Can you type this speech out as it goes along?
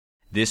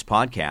This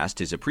podcast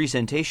is a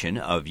presentation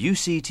of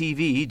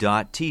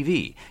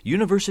UCTV.tv,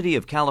 University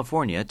of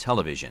California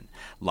Television.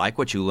 Like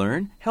what you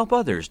learn? Help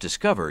others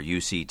discover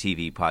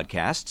UCTV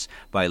podcasts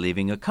by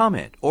leaving a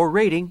comment or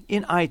rating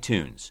in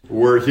iTunes.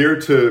 We're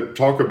here to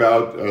talk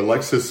about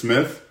Alexis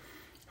Smith,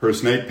 her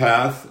snake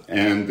path,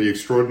 and the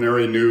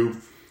extraordinary new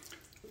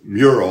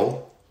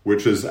mural,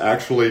 which is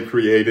actually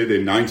created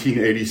in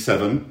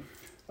 1987,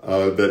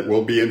 that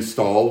will be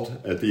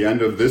installed at the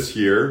end of this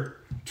year,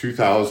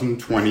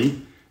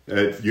 2020,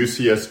 at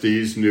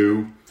UCSD's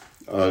new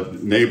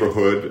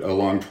neighborhood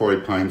along Torrey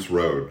Pines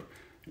Road.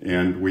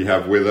 And we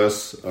have with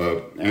us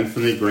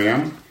Anthony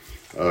Graham,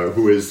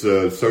 who is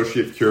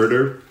Associate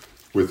Curator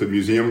with the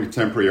Museum of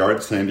Contemporary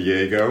Art, San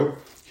Diego.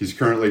 He's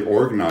currently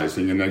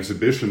organizing an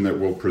exhibition that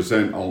will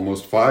present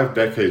almost 5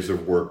 decades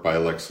of work by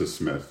Alexis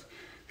Smith.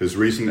 His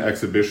recent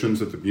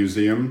exhibitions at the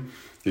museum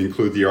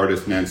include the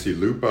artist Nancy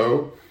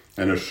Lupo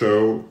and a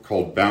show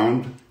called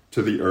Bound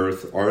to the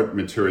Earth, Art,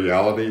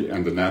 Materiality,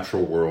 and the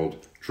Natural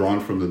World, drawn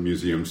from the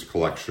museum's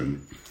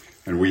collection.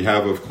 And we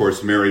have, of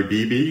course, Mary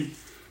Beebe,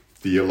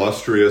 the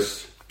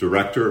illustrious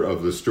director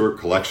of the Stewart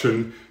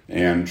Collection,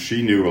 and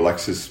she knew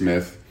Alexis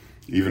Smith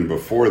even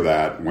before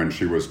that when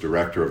she was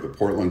director of the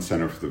Portland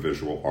Center for the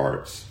Visual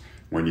Arts,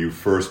 when you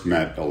first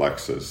met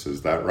Alexis.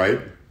 Is that right,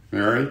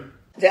 Mary?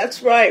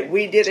 That's right.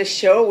 We did a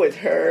show with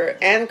her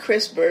and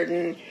Chris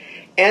Burden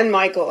and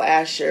Michael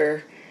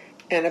Asher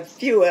and a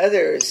few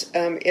others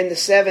in the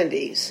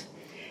 70s.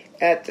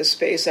 At the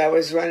space I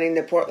was running,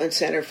 the Portland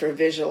Center for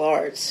Visual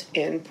Arts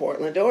in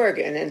Portland,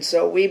 Oregon. And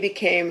so we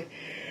became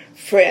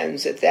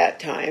friends at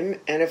that time.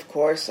 And of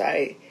course,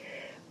 I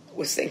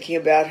was thinking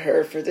about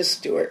her for the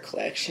Stewart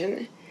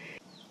Collection.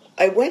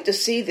 I went to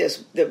see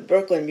the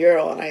Brooklyn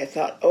mural, and I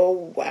thought,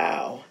 oh,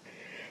 wow,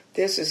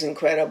 this is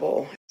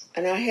incredible.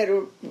 And I had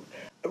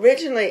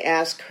originally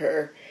asked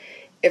her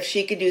if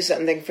she could do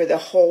something for the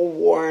whole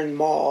Warren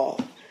Mall.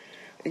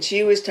 And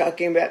she was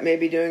talking about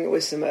maybe doing it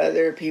with some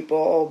other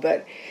people,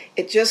 but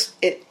it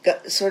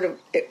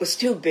was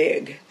too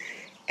big,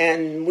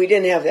 and we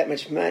didn't have that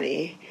much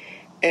money.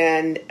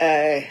 And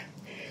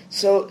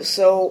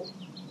so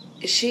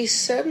she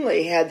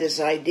suddenly had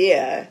this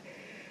idea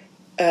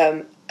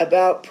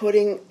about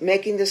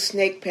making the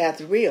snake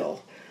path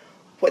real.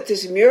 What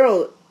this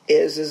mural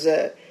is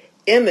a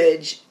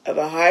image of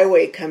a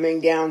highway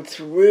coming down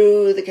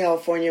through the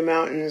California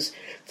mountains,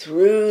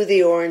 through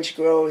the orange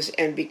groves,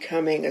 and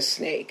becoming a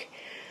snake,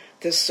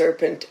 the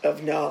serpent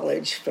of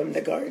knowledge from the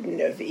Garden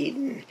of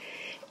Eden.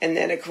 And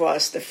then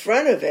across the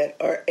front of it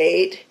are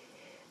 8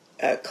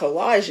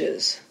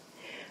 collages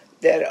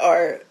that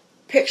are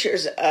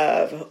pictures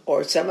of,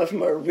 or some of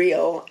them are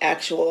real,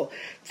 actual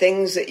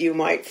things that you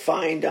might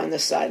find on the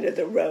side of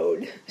the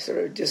road, sort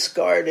of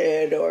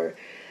discarded or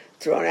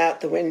thrown out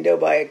the window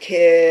by a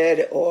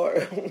kid or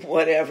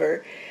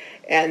whatever.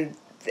 And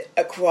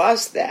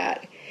across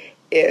that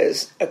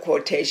is a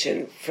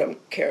quotation from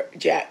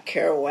Jack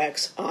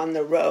Kerouac's On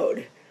the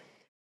Road.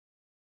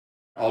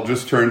 I'll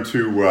just turn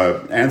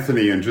to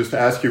Anthony and just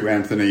ask you,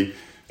 Anthony,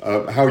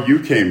 how you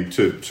came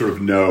to sort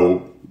of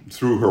know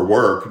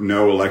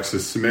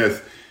Alexis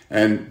Smith.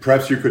 And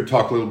perhaps you could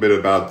talk a little bit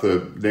about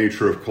the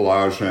nature of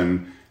collage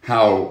and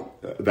how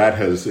that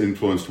has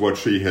influenced what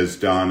she has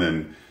done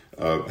and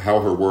how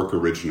her work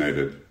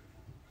originated.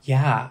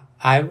 Yeah,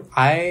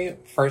 I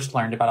first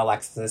learned about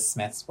Alexis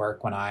Smith's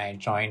work when I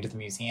joined the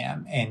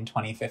museum in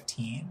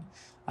 2015.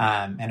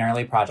 An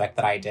early project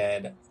that I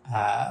did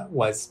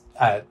was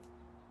a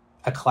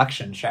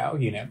collection show,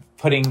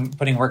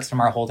 putting works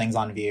from our holdings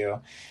on view.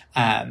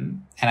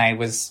 And I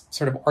was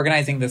sort of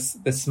organizing this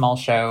small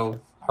show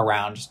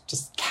around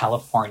just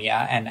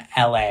California and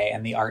LA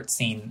and the art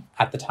scene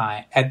at the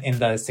time in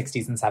the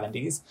 60s and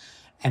 70s.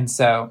 And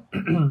so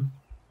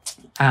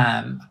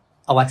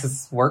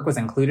Alexis' work was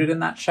included in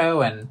that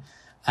show, and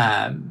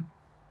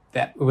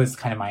that was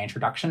kind of my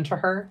introduction to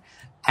her.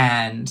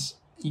 And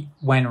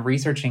when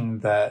researching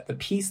the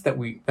piece that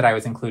I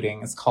was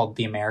including is called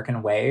The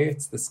American Way.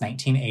 It's this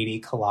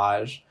 1980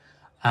 collage.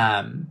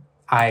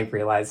 I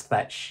realized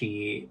that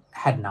she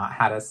had not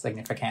had a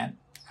significant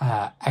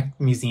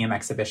museum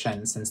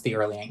exhibition since the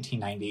early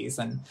 1990s,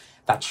 and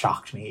that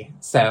shocked me.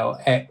 So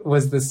it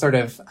was this sort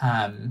of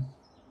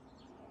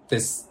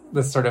this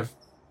sort of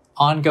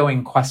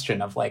ongoing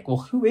question of like, well,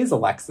 who is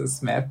Alexis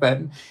Smith?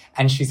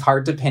 And she's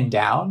hard to pin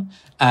down.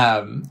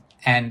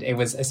 And it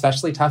was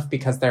especially tough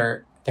because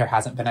there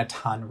hasn't been a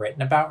ton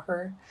written about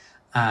her.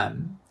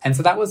 And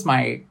so that was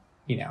my,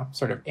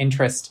 sort of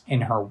interest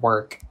in her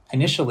work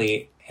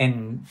initially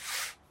in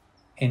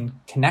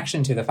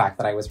connection to the fact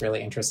that I was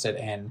really interested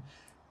in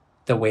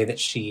the way that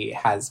she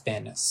has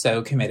been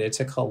so committed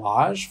to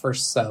collage for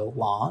so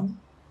long,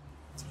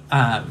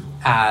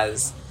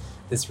 as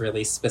this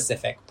really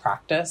specific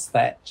practice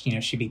that,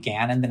 she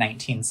began in the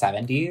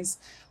 1970s.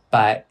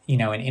 But, in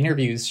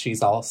interviews,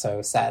 she's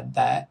also said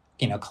that,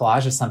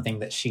 collage is something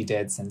that she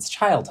did since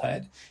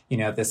childhood.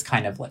 This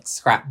kind of like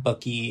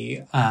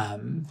scrapbooky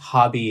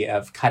hobby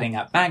of cutting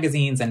up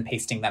magazines and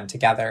pasting them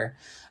together.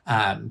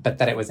 but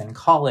that it was in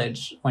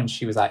college when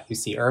she was at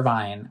UC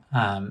Irvine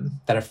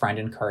that a friend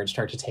encouraged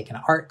her to take an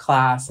art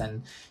class,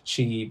 and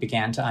she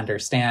began to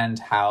understand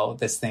how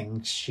this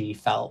thing she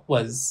felt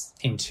was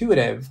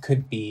intuitive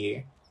could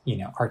be,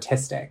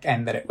 artistic,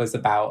 and that it was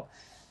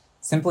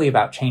simply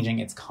about changing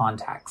its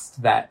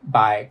context, that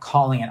by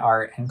calling it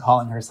art and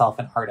calling herself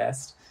an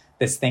artist,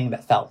 this thing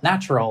that felt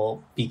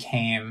natural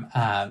became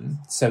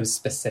so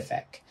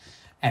specific.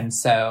 And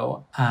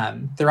so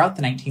throughout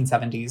the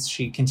 1970s,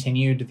 she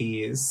continued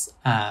these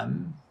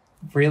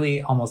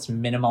really almost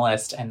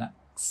minimalist and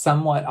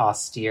somewhat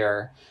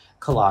austere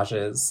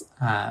collages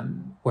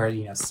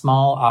where,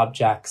 small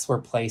objects were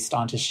placed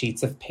onto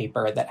sheets of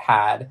paper that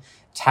had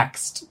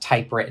text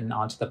typewritten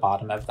onto the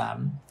bottom of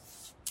them.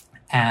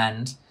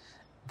 And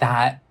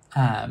that,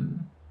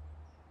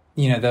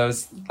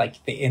 those,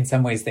 in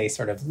some ways, they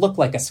sort of look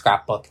like a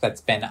scrapbook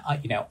that's been,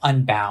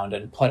 unbound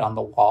and put on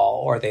the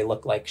wall, or they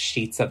look like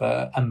sheets of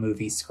a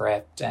movie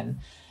script. And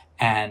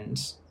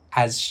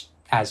as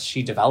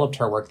she developed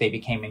her work, they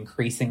became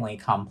increasingly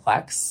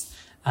complex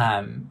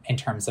in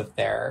terms of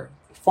their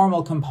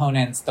formal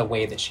components. The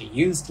way that she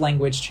used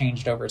language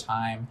changed over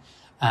time.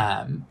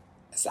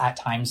 At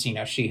times,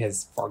 she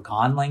has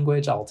foregone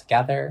language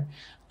altogether.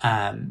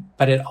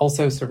 But it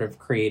also sort of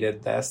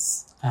created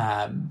this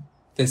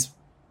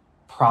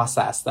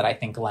process that I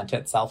think lent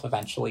itself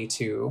eventually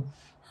to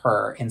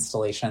her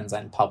installations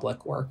and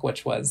public work,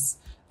 which was,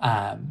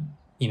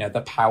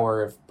 the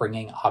power of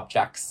bringing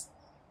objects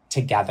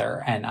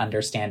together and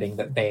understanding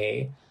that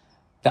the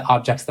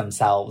objects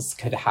themselves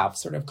could have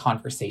sort of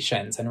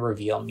conversations and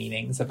reveal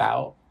meanings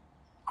about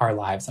our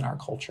lives and our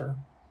culture.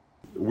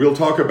 We'll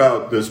talk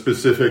about the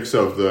specifics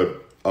of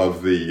the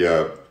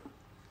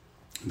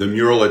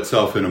mural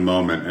itself in a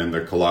moment and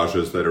the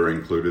collages that are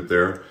included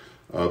there.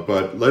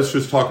 But let's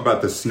just talk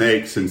about the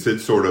snake, since it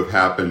sort of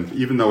happened,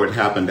 even though it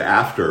happened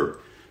after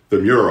the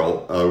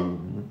mural.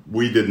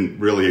 We didn't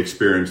really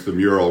experience the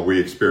mural, we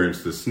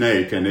experienced the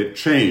snake, and it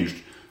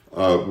changed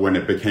when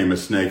it became a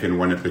snake and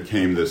when it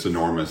became this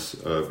enormous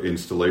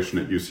installation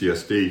at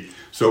UCSD.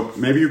 So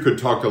maybe you could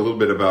talk a little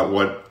bit about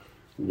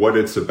what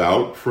it's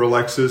about for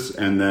Alexis,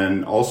 and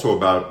then also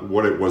about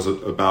what it was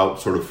about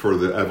sort of for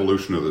the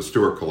evolution of the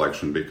Stewart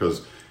Collection,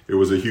 because it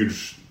was a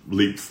huge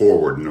leap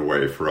forward in a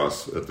way for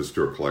us at the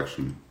Stewart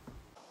Collection.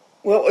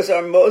 Well, it was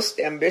our most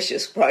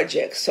ambitious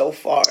project so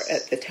far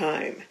at the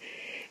time.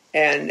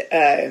 And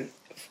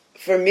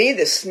for me,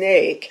 the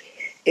snake,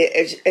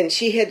 and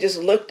she had just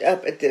looked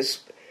up at this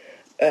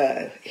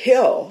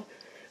hill,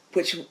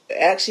 which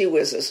actually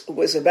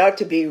was about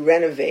to be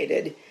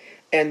renovated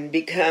and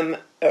become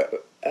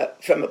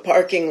from a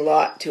parking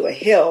lot to a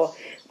hill,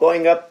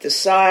 going up the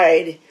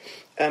side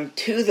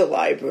to the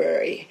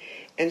library.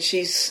 And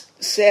she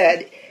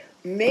said,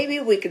 maybe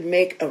we could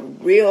make a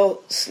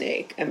real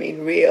snake,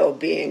 real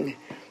being,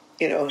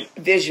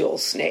 visual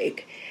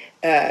snake,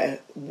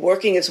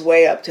 working its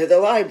way up to the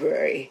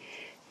library.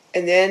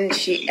 And then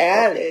she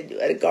added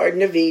a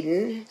Garden of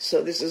Eden,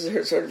 so this is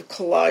her sort of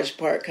collage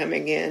part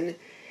coming in.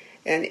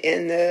 And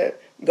in the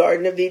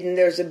Garden of Eden,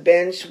 there's a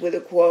bench with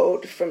a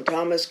quote from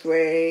Thomas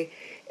Gray,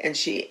 and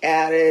she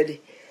added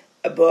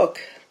a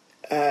book,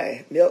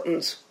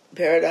 Milton's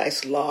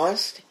Paradise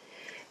Lost,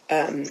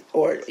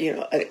 or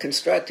a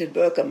constructed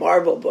book, a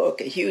marble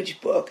book, a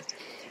huge book,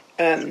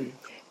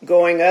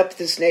 going up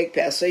the snake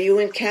path. So you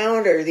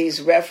encounter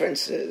these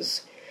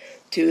references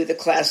to the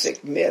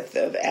classic myth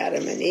of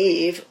Adam and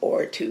Eve,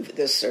 or to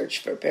the search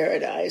for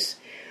paradise,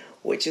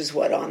 which is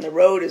what On the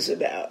Road is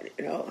about.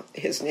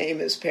 His name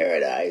is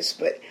Paradise.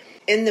 But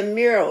in the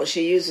mural,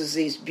 she uses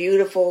these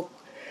beautiful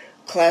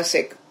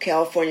classic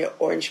California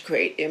orange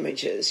crate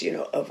images,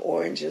 of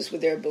oranges with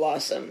their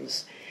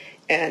blossoms.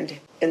 And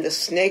in the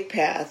snake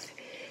path,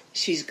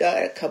 she's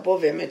got a couple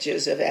of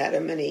images of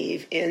Adam and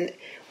Eve. In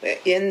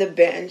the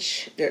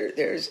bench,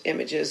 there's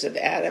images of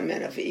Adam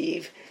and of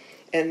Eve.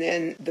 And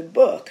then the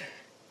book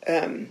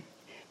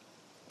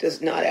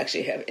does not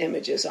actually have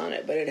images on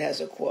it, but it has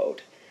a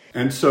quote.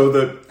 And so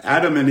the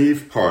Adam and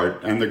Eve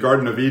part and the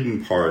Garden of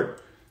Eden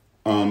part,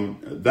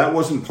 that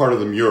wasn't part of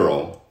the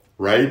mural,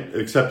 right?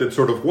 Except it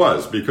sort of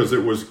was, because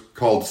it was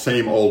called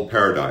Same Old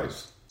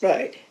Paradise.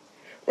 Right.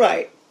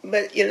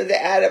 But, the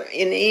Adam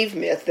and Eve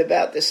myth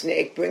about the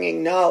snake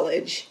bringing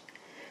knowledge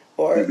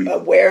or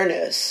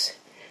awareness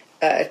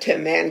to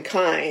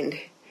mankind,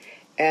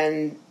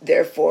 and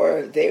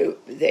therefore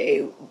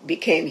they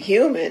became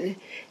human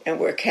and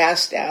were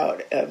cast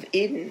out of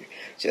Eden,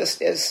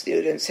 just as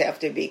students have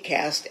to be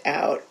cast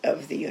out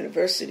of the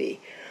university,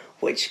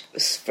 which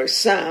for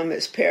some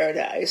is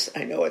paradise.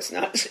 I know it's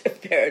not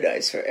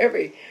paradise for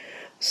every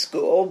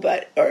school,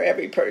 or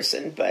every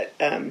person, but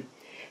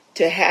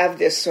to have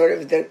this sort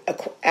of the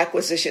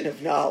acquisition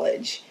of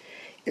knowledge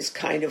is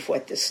kind of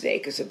what the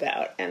snake is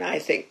about. And I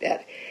think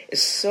that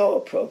is so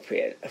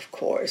appropriate, of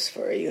course,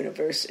 for a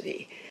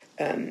university.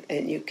 And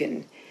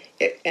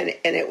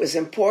it was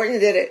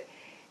important that it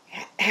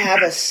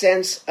have a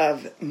sense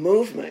of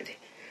movement.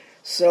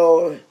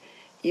 So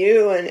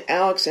you and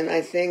Alex, and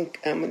I think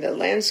the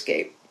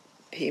landscape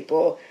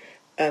people,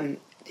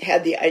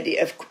 had the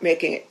idea of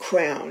making it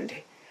crowned,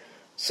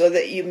 so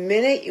that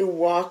minute you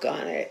walk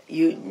on it,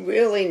 you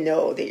really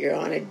know that you're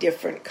on a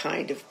different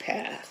kind of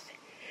path.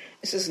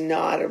 This is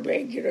not a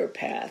regular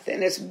path,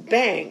 and it's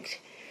banked,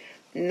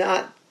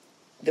 not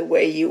the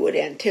way you would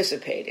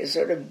anticipate. It's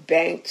sort of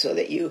banked so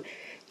that you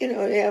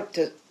have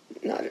to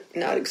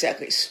not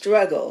exactly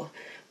struggle,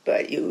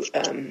 but it's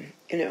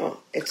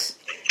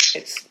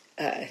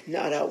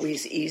not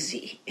always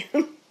easy.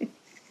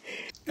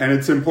 And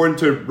it's important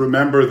to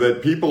remember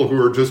that people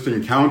who are just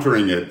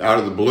encountering it out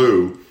of the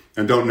blue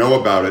and don't know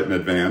about it in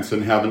advance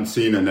and haven't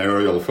seen an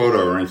aerial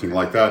photo or anything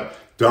like that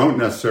don't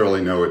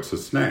necessarily know it's a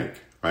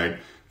snake, right?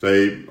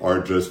 They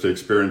are just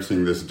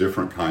experiencing this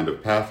different kind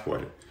of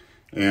pathway.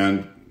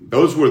 And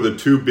those were the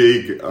two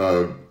big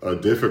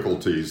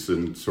difficulties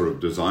in sort of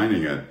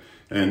designing it.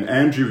 And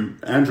Andrew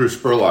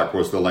Spurlock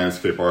was the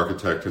landscape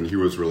architect, and he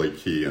was really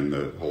key in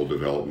the whole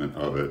development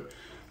of it.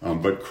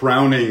 But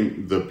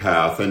crowning the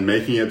path and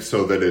making it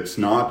so that it's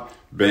not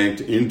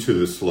banked into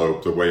the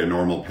slope the way a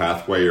normal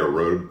pathway or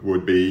road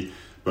would be,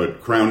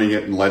 but crowning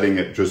it and letting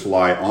it just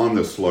lie on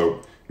the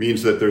slope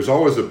means that there's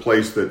always a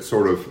place that's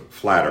sort of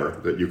flatter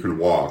that you can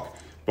walk,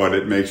 but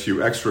it makes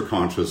you extra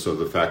conscious of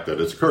the fact that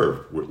it's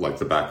curved, like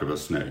the back of a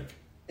snake.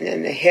 And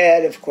then the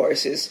head, of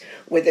course, is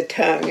with a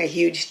tongue, a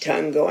huge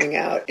tongue going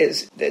out,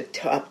 is the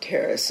top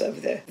terrace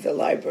of the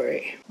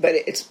library. But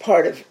it's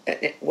part of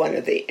one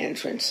of the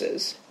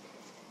entrances.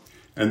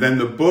 And then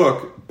the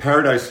book,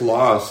 Paradise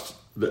Lost,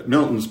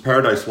 Milton's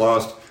Paradise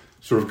Lost,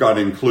 sort of got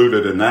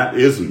included, and that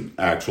isn't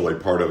actually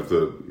part of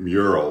the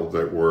mural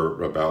that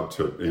we're about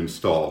to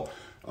install.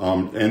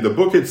 And the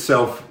book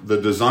itself,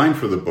 the design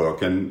for the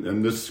book,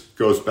 and this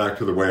goes back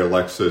to the way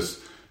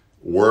Alexis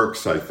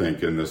works, I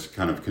think, in this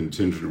kind of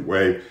contingent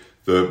way.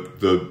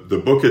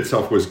 The book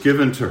itself was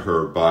given to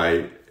her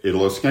by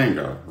Italo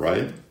Skenga,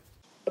 right?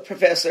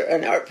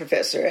 An art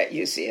professor at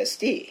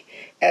UCSD,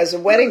 as a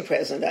wedding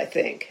present, I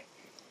think.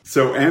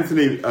 So,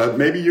 Anthony,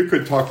 maybe you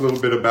could talk a little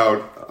bit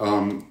about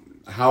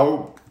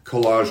how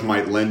collage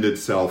might lend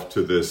itself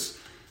to this,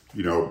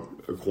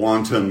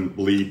 quantum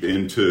leap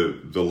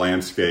into the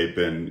landscape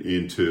and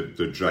into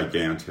the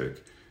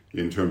gigantic,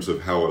 in terms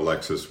of how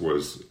Alexis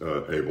was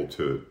able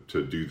to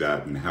do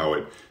that and how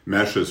it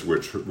meshes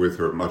with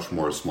her much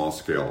more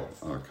small-scale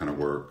kind of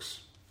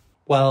works.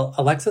 Well,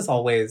 Alexis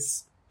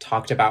always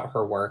talked about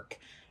her work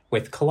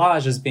with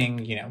collage as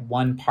being,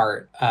 one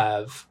part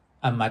of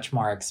a much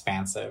more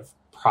expansive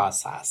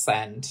process.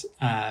 And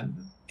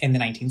in the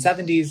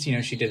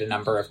 1970s, she did a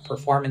number of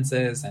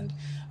performances and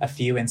a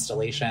few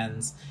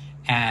installations.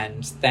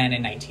 And then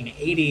in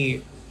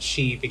 1980,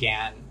 she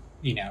began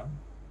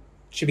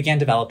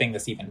developing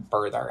this even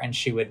further, and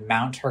she would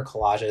mount her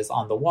collages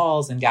on the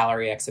walls in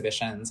gallery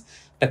exhibitions,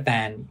 but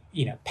then,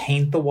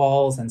 paint the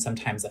walls and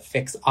sometimes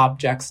affix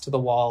objects to the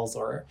walls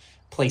or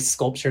place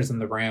sculptures in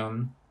the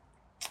room.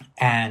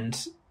 And,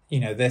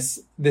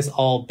 this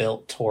all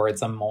built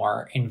towards a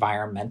more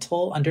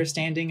environmental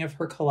understanding of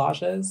her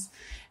collages.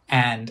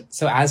 And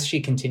so as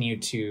she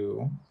continued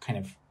to kind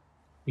of,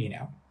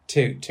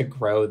 to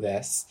grow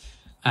this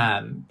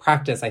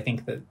practice, I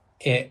think that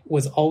it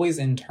was always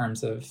in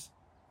terms of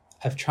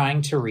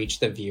trying to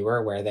reach the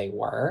viewer where they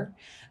were.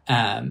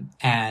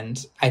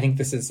 And I think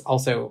this is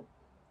also,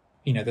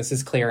 this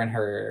is clear in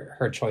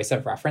her choice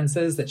of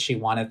references, that she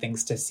wanted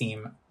things to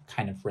seem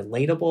kind of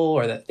relatable,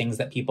 or that things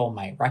that people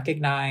might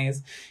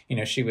recognize.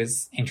 She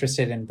was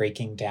interested in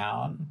breaking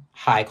down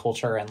high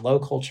culture and low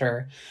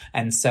culture.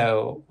 And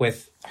so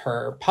with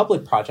her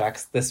public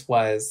projects, this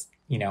was,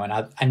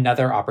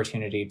 another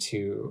opportunity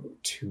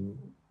to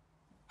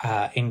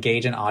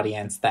engage an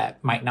audience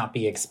that might not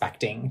be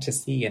expecting to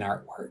see an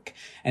artwork.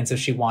 And so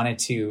she wanted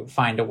to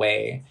find a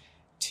way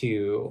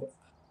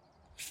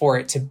for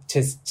it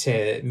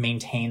to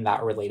maintain that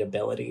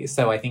relatability.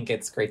 So I think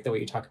it's great the way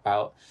you talk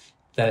about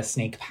the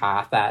snake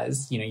path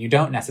as, you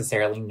don't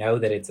necessarily know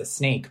that it's a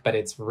snake, but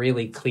it's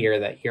really clear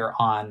that you're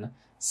on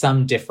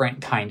some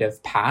different kind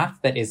of path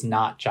that is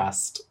not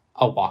just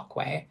a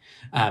walkway.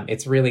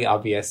 It's really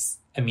obvious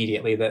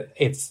immediately that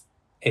it's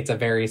a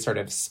very sort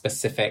of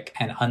specific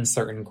and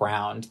uncertain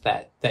ground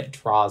that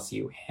draws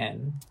you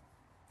in.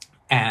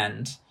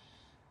 And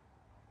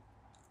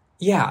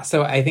yeah,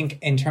 so I think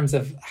in terms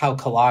of how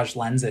collage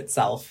lends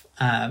itself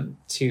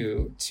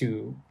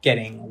to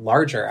getting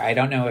larger, I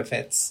don't know if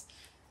it's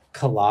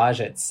collage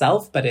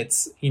itself, but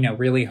it's,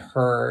 really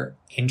her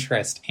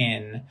interest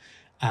in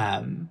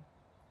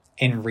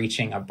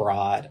reaching a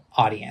broad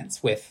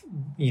audience with,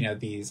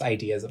 these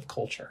ideas of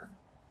culture.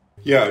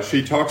 Yeah,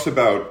 she talks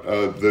about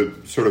the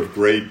sort of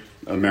great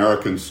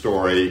American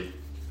story,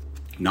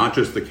 not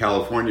just the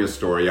California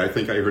story. I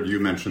think I heard you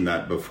mention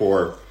that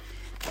before,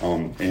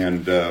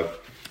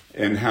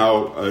 and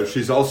how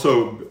she's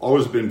also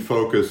always been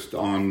focused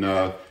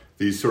on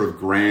these sort of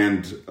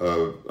grand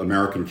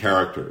American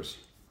characters,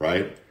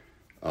 right?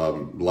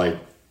 Like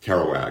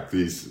Kerouac,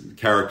 these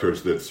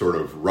characters that sort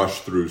of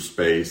rush through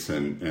space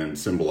and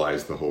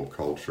symbolize the whole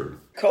culture.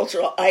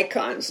 Cultural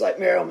icons like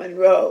Marilyn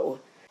Monroe.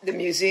 The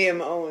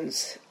museum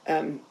owns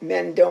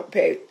Men Don't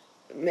Pay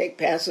make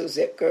passes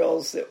at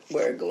girls that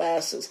wear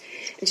glasses.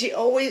 And she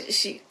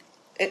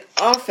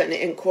often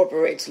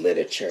incorporates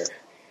literature,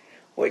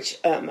 which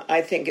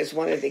I think is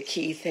one of the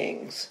key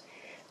things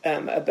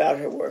about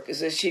her work, is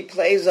that she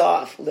plays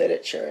off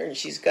literature, and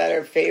she's got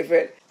her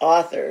favorite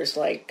authors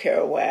like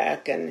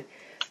Kerouac and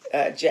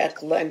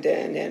Jack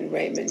London and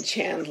Raymond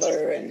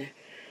Chandler and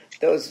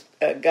those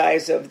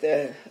guys of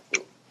the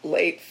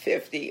late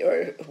 50s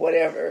or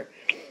whatever,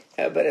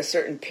 but a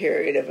certain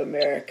period of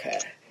America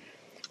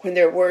when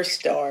there were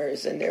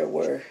stars, and there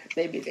were,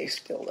 maybe they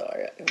still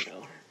are, I don't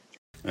know.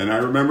 And I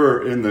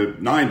remember in the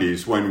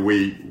 90s when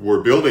we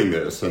were building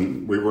this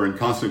and we were in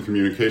constant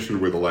communication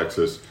with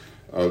Alexis,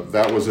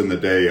 that was in the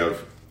day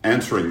of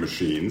answering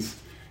machines.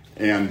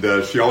 And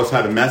she always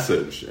had a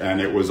message, and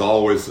it was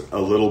always a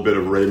little bit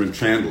of Raymond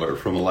Chandler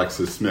from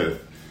Alexis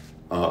Smith,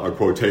 a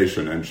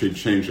quotation, and she'd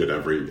change it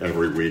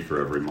every week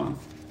or every month.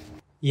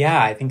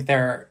 Yeah, I think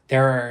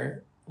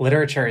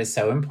literature is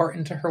so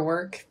important to her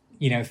work,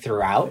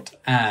 throughout,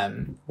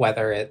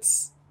 whether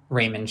it's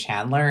Raymond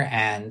Chandler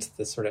and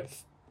the sort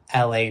of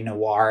LA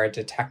noir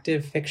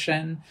detective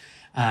fiction.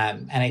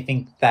 And I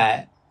think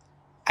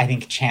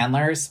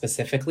Chandler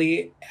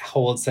specifically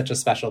holds such a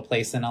special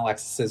place in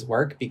Alexis's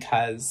work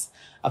because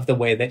of the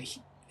way that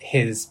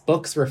his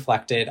books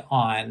reflected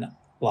on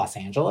Los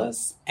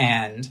Angeles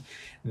and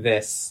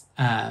this,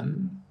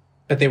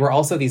 but they were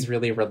also these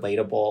really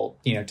relatable,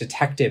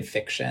 detective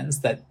fictions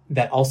that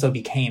also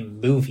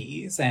became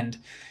movies. And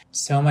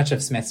so much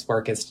of Smith's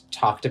work is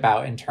talked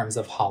about in terms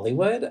of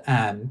Hollywood,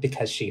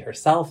 because she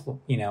herself,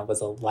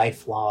 was a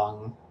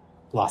lifelong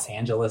Los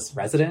Angeles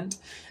resident,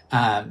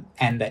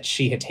 and that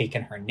she had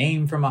taken her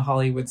name from a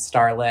Hollywood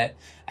starlet.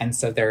 And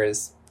so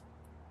there's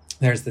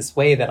this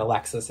way that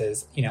Alexis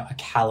is, a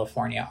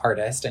California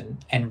artist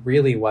and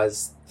really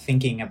was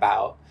thinking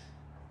about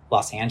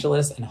Los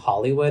Angeles and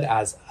Hollywood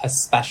as a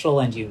special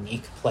and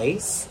unique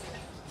place.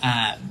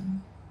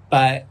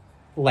 But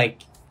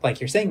like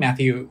you're saying,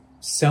 Matthew,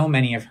 so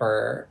many of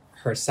her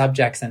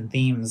subjects and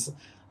themes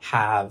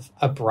have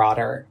a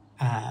broader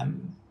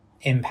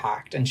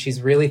impact. And she's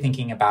really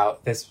thinking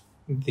about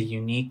the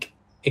unique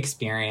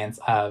experience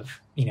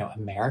of,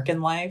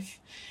 American life.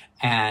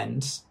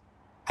 And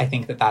I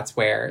think that that's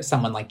where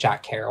someone like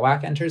Jack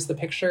Kerouac enters the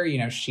picture.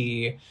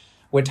 She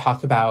would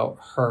talk about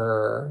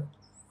her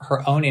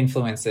own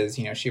influences.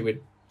 She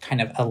would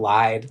kind of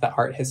elide the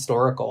art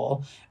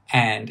historical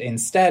and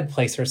instead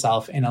place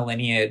herself in a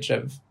lineage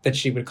that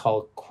she would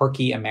call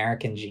quirky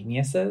American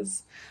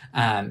geniuses.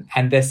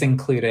 And this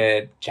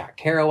included Jack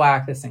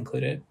Kerouac, this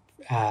included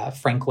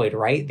Frank Lloyd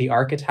Wright, the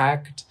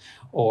architect,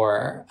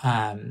 or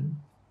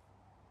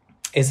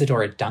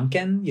Isadora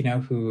Duncan,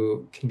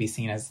 who can be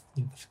seen as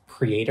the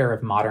creator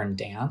of modern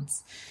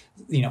dance.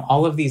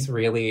 All of these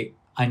really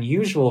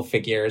unusual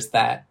figures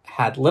that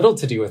had little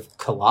to do with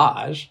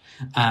collage,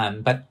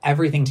 but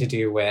everything to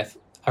do with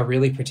a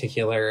really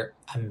particular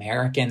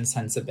American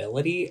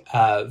sensibility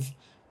of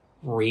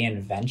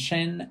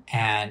reinvention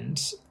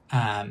and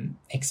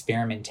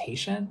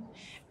experimentation.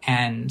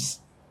 And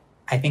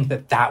I think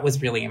that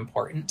was really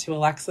important to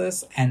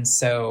Alexis. And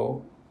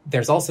so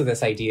there's also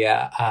this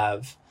idea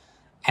of,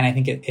 and I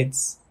think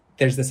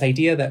there's this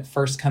idea that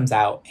first comes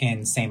out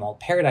in Same Old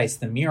Paradise,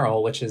 the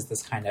mural, which is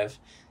this kind of,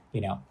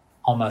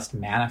 almost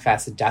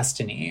manifest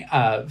destiny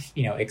of,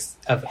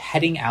 of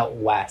heading out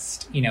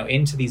west,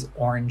 into these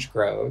orange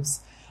groves,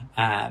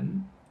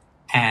 and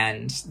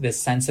this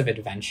sense of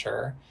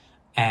adventure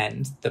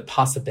and the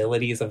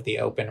possibilities of the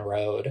open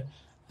road.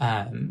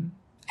 And,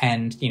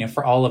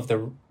 for all of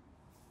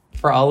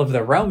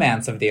the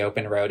romance of the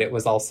open road,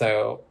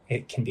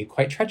 it can be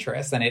quite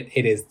treacherous. And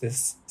it is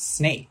this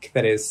snake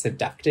that is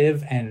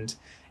seductive and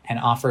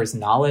offers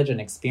knowledge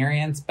and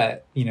experience.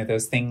 But,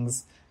 those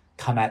things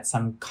come at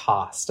some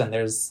cost. And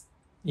there's,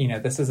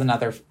 this is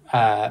another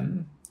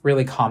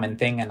really common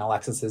thing in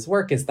Alexis's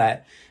work, is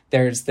that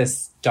there's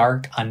this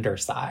dark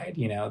underside.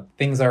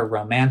 Things are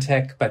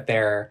romantic, but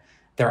they're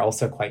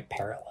also quite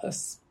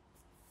perilous.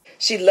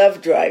 She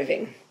loved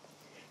driving,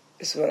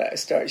 is what I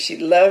started. She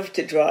loved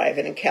to drive.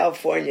 And in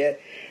California,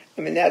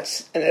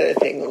 that's another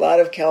thing. A lot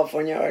of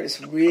California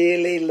artists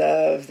really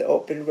love the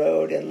open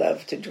road and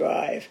love to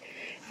drive.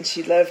 And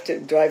she loved to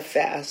drive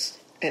fast.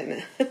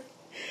 And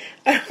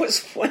I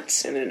was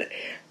once in a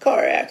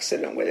car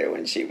accident with her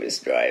when she was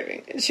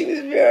driving, and she was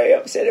very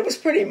upset. It was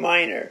pretty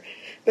minor,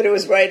 but it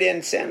was right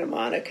in Santa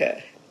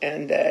Monica,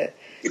 and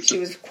she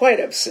was quite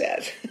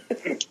upset.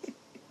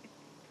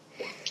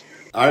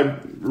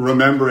 I'm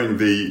remembering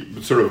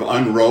the sort of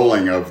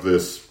unrolling of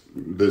this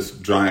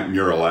giant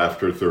mural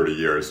after 30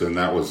 years, and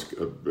that was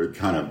a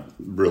kind of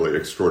really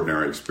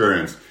extraordinary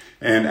experience.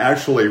 And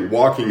actually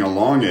walking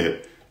along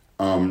it,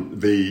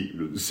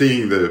 walking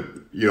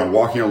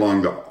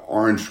along the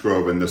orange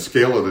grove, and the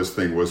scale of this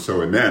thing was so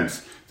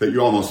immense that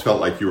you almost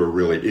felt like you were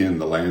really in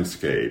the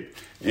landscape.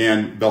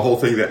 And the whole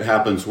thing that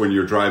happens when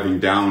you're driving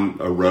down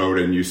a road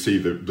and you see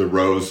the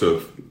rows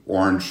of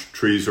orange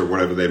trees or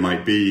whatever they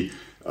might be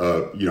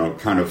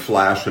kind of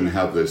flash and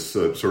have this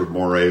sort of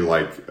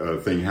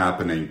moire-like thing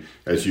happening,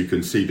 as you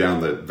can see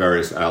down the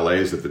various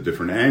alleys at the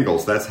different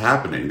angles. That's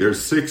happening.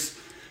 There's 6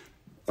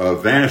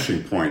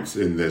 vanishing points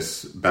in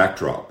this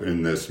backdrop,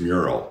 in this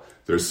mural.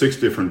 There's 6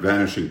 different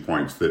vanishing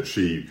points that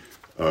she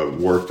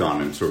worked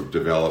on and sort of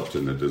developed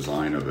in the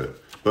design of it.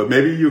 But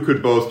maybe you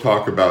could both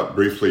talk about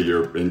briefly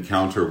your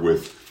encounter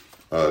with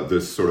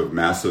this sort of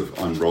massive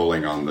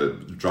unrolling on the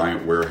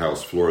giant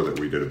warehouse floor that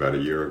we did about a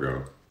year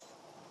ago.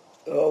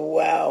 Oh,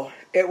 wow.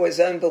 It was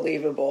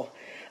unbelievable.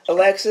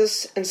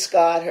 Alexis and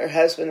Scott, her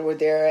husband, were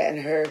there,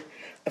 and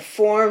a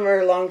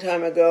former, long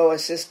time ago,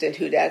 assistant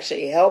who'd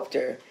actually helped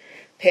her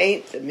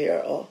paint the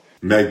mural.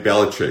 Meg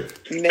Belichick.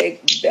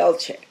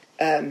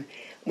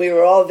 We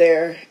were all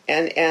there,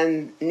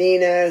 and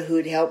Nina,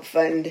 who'd helped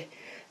fund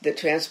the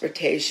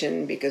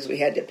transportation because we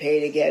had to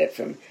pay to get it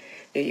from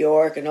New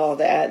York and all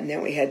that, and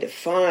then we had to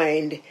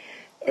find,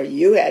 or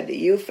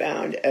you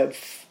found a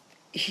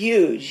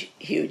huge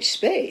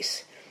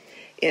space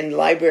in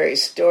library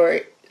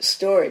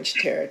storage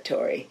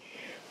territory.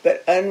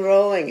 But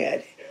unrolling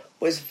it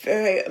was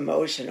very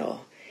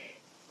emotional.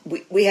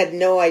 We had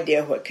no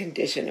idea what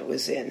condition it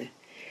was in.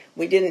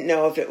 We didn't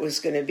know if it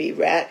was going to be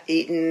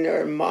rat-eaten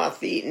or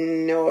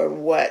moth-eaten or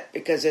what,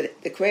 because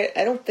the crate,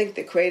 I don't think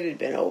the crate had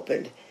been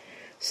opened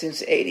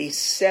since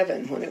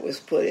 '87 when it was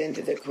put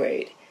into the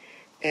crate.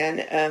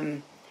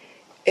 And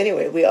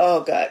anyway, we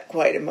all got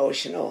quite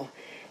emotional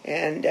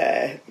and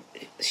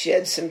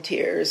shed some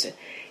tears.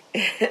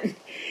 And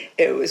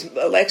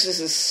Alexis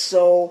is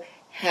so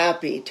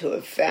happy to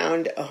have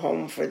found a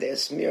home for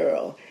this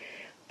mural.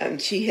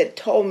 She had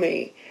told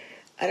me,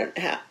 I don't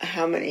know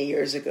how many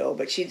years ago,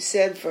 but she'd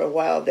said for a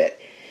while that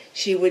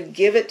she would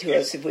give it to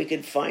us if we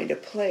could find a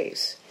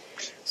place.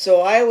 So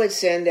I would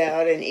send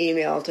out an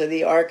email to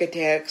the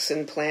architects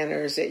and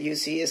planners at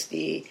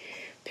UCSD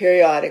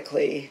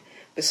periodically,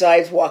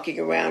 besides walking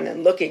around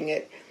and looking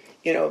at,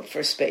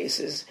 for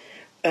spaces,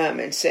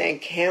 and saying,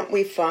 can't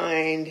we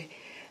find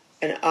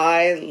an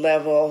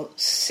eye-level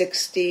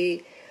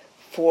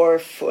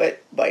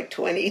 64-foot by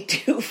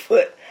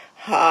 22-foot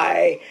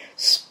high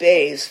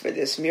space for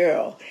this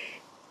mural?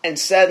 And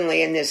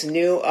suddenly, in this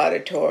new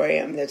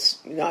auditorium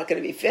that's not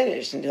going to be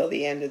finished until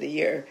the end of the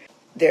year,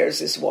 there's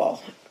this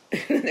wall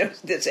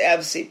that's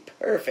absolutely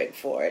perfect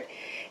for it.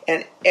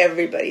 And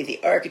everybody,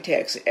 the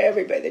architects,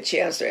 everybody, the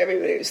chancellor,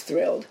 everybody was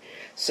thrilled.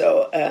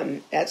 So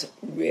that's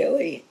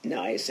really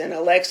nice. And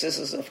Alexis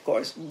is, of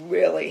course,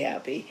 really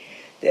happy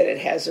that it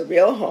has a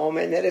real home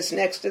and that it's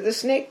next to the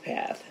snake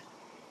path.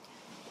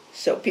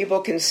 So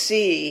people can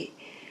see,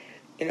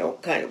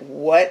 kind of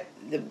what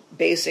the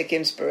basic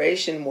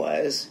inspiration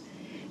was,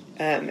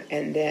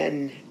 and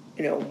then,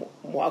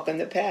 walk on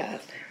the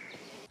path.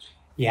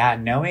 Yeah,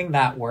 knowing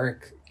that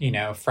work,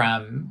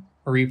 from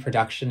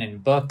reproduction in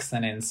books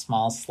and in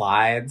small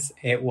slides,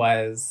 I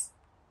was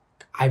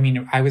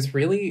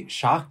really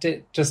shocked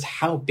at just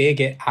how big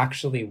it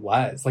actually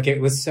was. Like,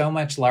 it was so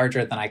much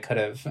larger than I could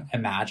have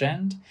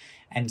imagined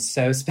and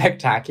so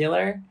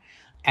spectacular.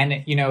 And,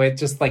 it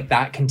just like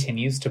that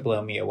continues to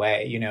blow me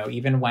away.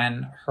 Even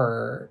when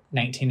her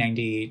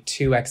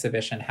 1992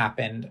 exhibition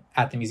happened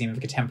at the Museum of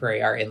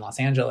Contemporary Art in Los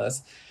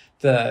Angeles,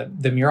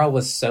 the mural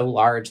was so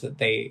large that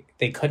they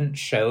couldn't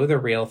show the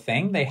real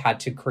thing. They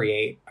had to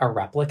create a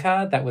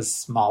replica that was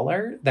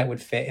smaller that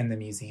would fit in the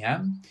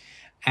museum.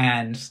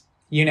 And,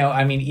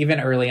 even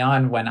early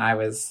on when I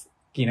was,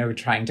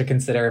 trying to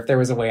consider if there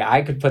was a way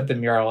I could put the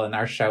mural in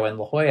our show in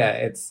La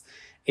Jolla,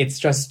 it's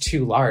just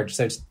too large.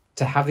 So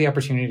to have the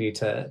opportunity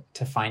to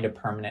find a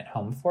permanent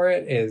home for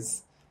it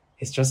is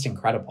just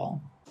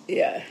incredible.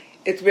 Yeah,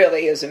 it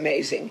really is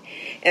amazing.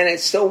 And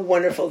it's so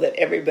wonderful that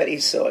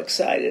everybody's so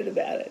excited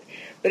about it.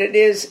 But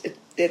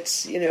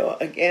it's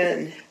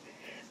again,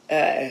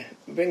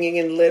 bringing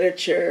in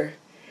literature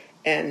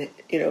and,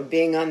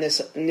 being on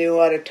this new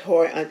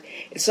auditorium.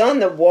 It's on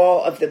the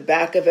wall of the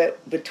back of it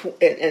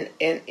and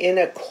in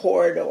a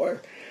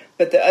corridor.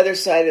 But the other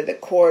side of the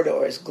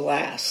corridor is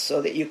glass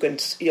so that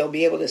you'll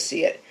be able to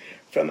see it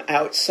from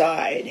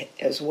outside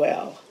as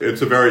well.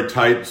 It's a very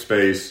tight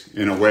space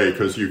in a way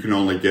because you can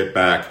only get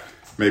back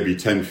maybe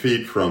 10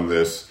 feet from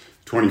this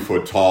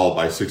 20-foot tall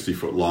by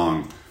 60-foot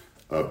long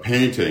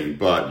painting,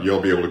 but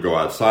you'll be able to go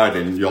outside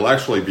and you'll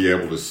actually be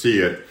able to see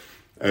it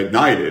at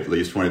night, at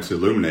least when it's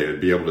illuminated,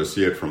 be able to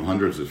see it from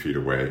hundreds of feet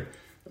away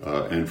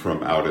and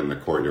from out in the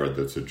courtyard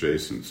that's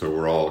adjacent. So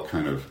we're all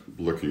kind of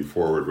looking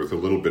forward with a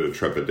little bit of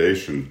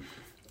trepidation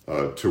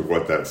to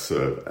what that's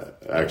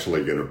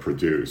actually going to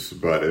produce.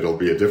 But it'll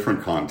be a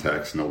different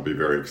context and it'll be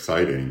very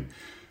exciting.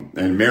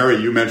 And Mary,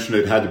 you mentioned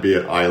it had to be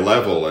at eye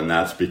level, and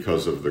that's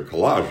because of the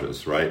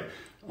collages, right?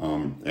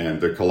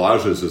 And the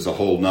collages is a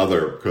whole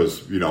nother, because,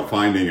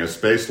 finding a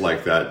space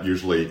like that,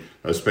 usually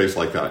a space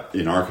like that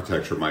in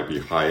architecture might be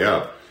high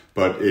up,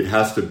 but it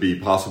has to be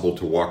possible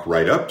to walk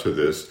right up to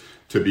this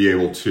to be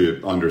able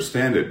to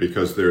understand it,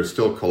 because there are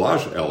still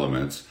collage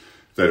elements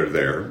that are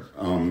there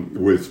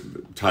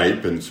with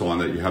type and so on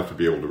that you have to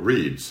be able to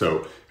read.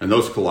 So, and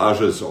those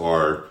collages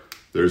are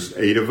There's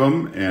 8 of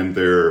them, and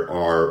there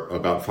are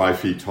about 5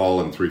 feet tall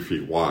and 3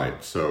 feet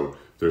wide. So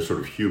they're sort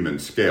of human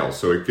scale.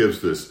 So it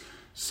gives this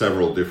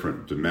several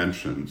different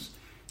dimensions,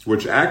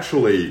 which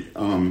actually,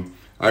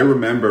 I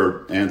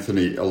remember,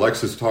 Anthony,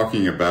 Alexis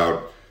talking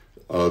about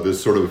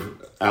this sort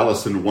of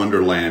Alice in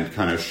Wonderland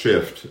kind of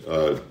shift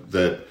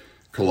that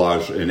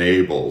collage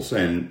enables.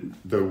 And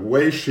the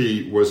way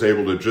she was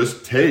able to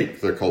just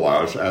take the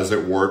collage as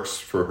it works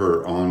for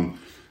her on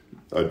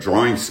a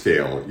drawing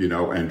scale, you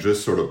know, and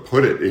just sort of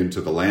put it into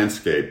the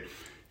landscape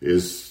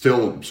is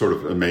still sort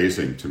of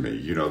amazing to me,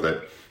 you know,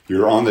 that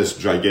you're on this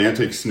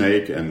gigantic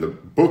snake and the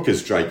book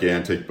is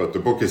gigantic, but the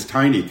book is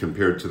tiny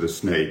compared to the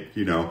snake,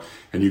 you know,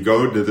 and you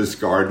go to this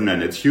garden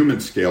and it's human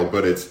scale,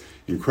 but it's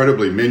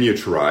incredibly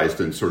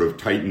miniaturized and sort of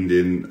tightened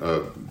in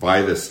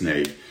by the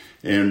snake.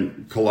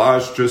 And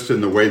collage, just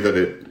in the way that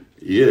it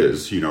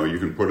is, you know, you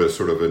can put a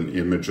sort of an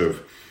image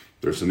of,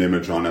 there's an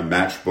image on a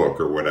matchbook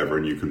or whatever,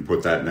 and you can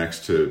put that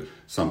next to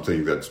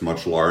something that's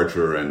much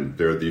larger, and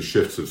there are these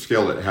shifts of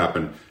scale that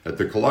happen at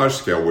the collage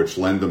scale, which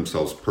lend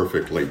themselves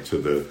perfectly to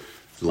the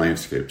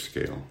landscape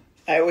scale.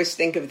 I always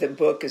think of the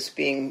book as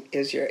being,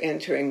 as you're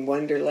entering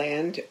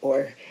Wonderland,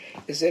 or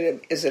is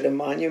it a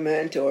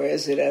monument, or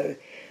is it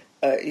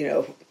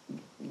a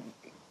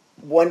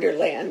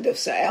Wonderland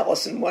of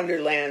Alice in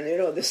Wonderland? You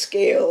know, the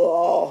scale,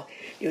 all,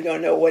 you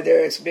don't know whether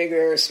it's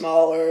bigger or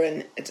smaller,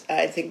 and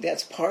I think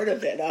that's part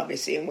of it,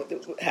 obviously, and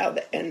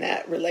and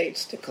that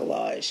relates to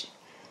collage.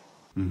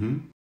 Mm-hmm.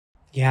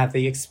 Yeah,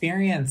 the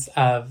experience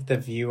of the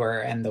viewer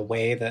and the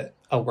way that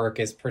a work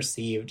is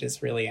perceived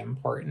is really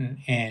important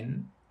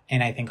in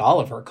I think all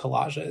of her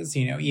collages,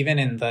 you know, even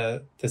in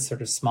the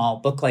sort of small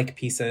book-like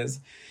pieces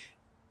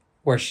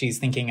where she's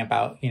thinking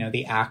about, you know,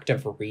 the act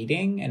of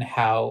reading and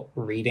how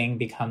reading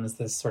becomes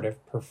this sort of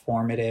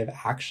performative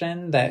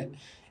action that,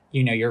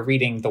 you know, you're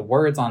reading the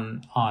words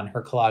on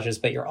her collages,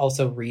 but you're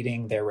also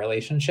reading their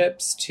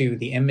relationships to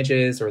the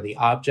images or the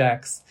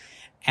objects.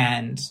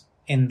 And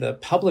in the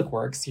public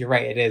works, you're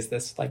right, it is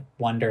this like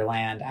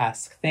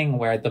Wonderland-esque thing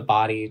where the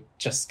body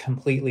just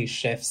completely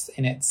shifts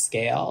in its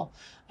scale.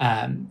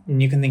 And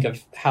you can think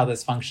of how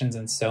this functions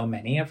in so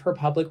many of her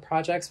public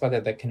projects, whether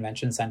the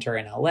convention center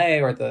in LA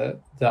or the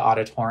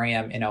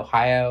auditorium in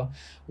Ohio,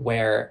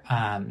 where,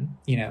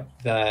 you know,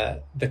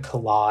 the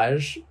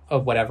collage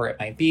of whatever it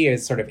might be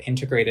is sort of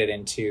integrated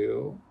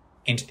into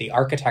the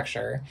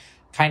architecture,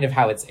 kind of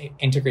how it's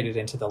integrated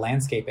into the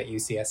landscape at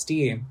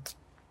UCSD.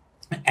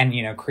 And,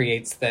 you know,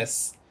 creates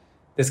this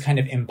kind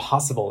of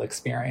impossible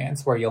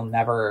experience where you'll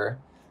never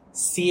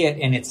see it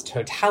in its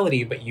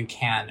totality, but you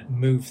can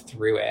move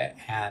through it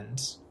and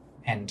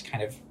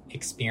kind of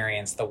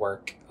experience the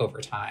work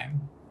over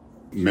time.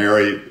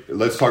 Mary,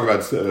 let's talk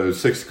about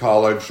Sixth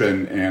College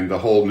and the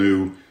whole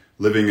new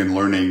living and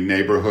learning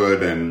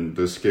neighborhood and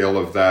the scale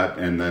of that,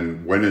 and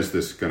then when is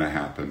this going to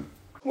happen?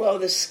 Well,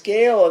 the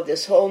scale of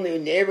this whole new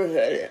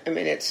neighborhood, I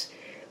mean, it's,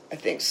 I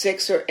think,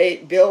 6 or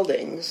 8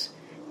 buildings,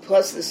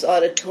 plus this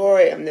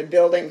auditorium. The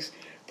buildings,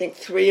 I think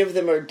 3 of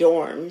them are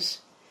dorms,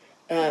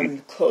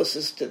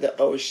 closest to the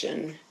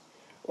ocean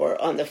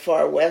or on the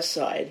far west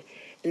side.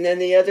 And then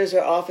the others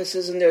are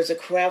offices, and there's a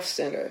craft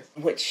center,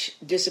 which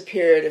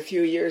disappeared a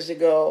few years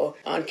ago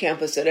on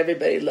campus that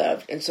everybody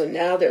loved. And so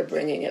now they're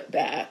bringing it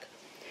back,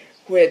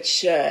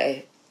 which,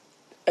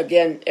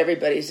 again,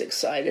 everybody's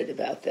excited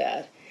about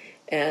that.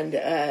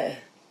 And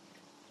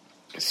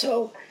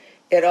so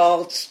it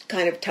all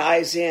kind of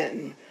ties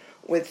in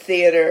with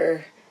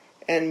theater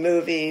and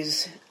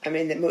movies. I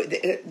mean,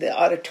 the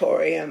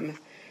auditorium,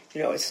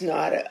 you know, it's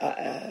not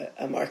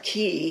a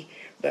marquee,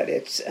 but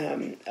it's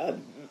a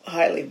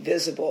highly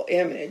visible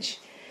image.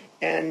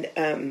 And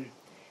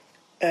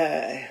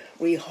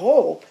we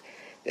hope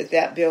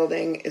that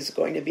building is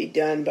going to be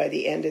done by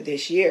the end of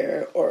this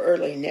year or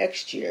early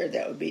next year.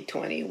 That would be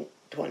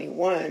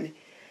 2021.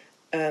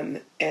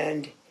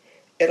 And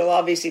it'll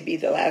obviously be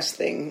the last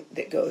thing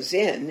that goes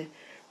in,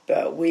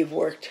 but you've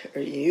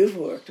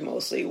worked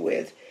mostly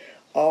with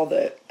all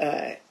the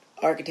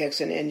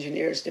architects and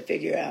engineers to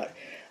figure out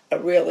a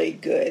really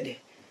good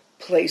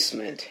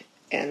placement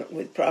and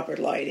with proper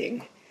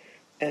lighting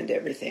and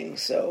everything.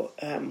 So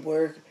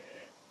we're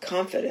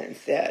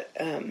confident that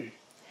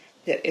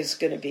that it's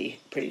going to be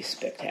pretty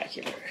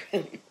spectacular.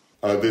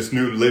 This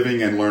new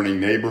living and learning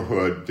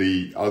neighborhood,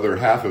 the other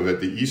half of it,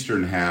 the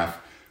eastern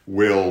half,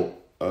 will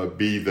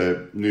be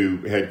the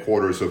new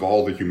headquarters of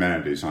all the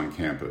humanities on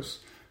campus.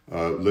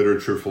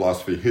 Literature,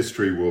 philosophy,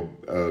 history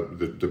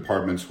the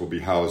departments will be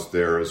housed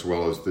there, as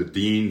well as the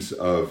deans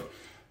of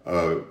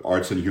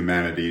arts and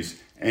humanities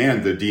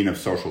and the dean of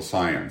social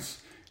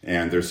science.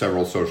 And there's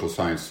several social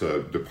science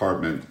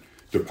departments,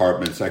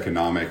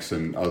 economics,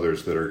 and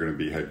others that are going to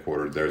be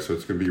headquartered there. So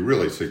it's going to be a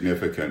really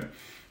significant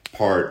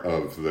part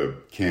of the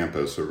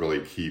campus, a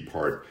really key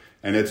part.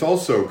 And it's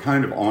also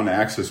kind of on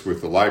axis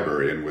with the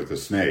library and with the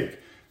snake.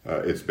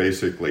 It's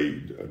basically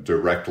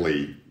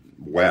directly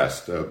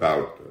west,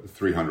 about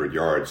 300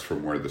 yards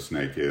from where the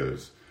snake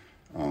is.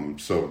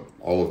 So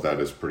all of that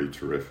is pretty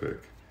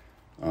terrific.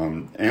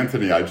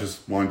 Anthony, I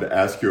just wanted to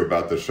ask you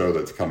about the show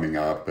that's coming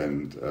up,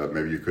 and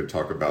maybe you could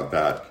talk about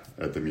that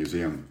at the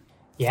museum.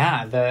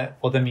 Yeah,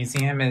 the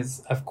museum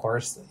is, of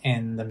course,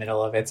 in the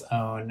middle of its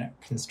own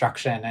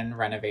construction and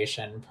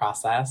renovation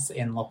process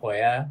in La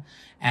Jolla.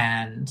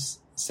 And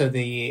so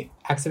the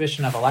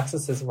exhibition of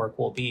Alexis's work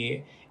will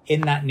be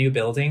in that new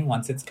building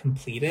once it's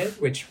completed,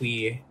 which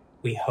we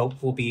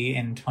hope will be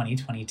in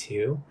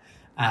 2022.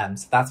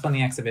 So that's when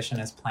the exhibition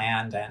is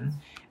planned. And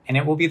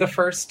it will be the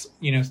first,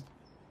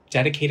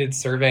 dedicated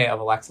survey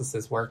of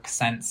Alexis's work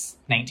since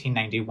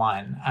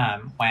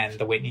 1991, when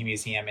the Whitney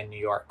Museum in New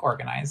York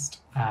organized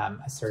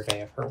a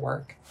survey of her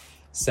work.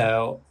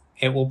 So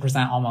it will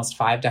present almost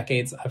 5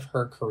 decades of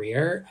her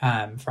career,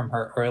 from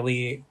her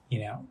early,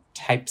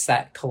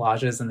 typeset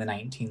collages in the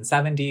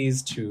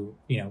 1970s to,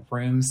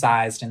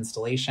 room-sized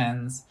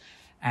installations.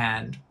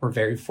 And we're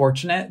very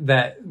fortunate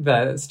that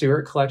the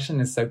Stewart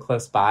collection is so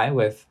close by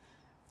with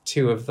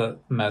 2 of the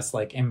most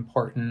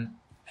important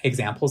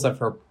examples of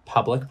her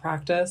public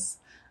practice.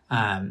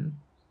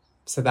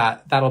 So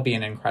that'll be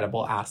an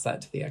incredible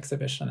asset to the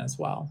exhibition as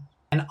well.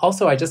 And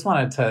also, I just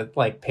wanted to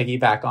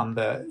piggyback on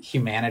the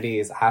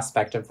humanities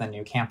aspect of the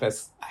new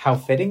campus, how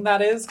fitting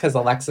that is, because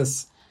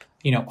Alexis,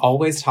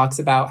 always talks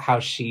about how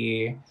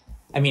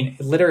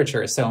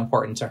literature is so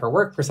important to her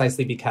work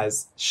precisely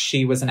because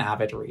she was an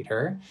avid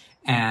reader.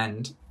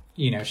 And,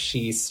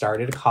 she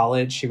started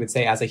college, she would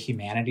say, as a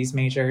humanities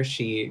major.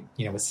 She,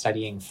 was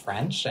studying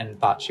French and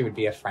thought she would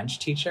be a French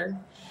teacher.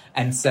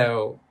 And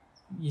so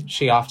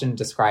she often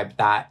described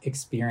that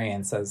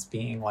experience as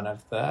being one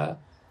of the,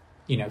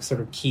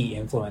 sort of key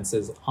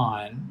influences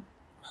on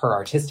her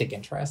artistic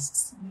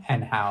interests,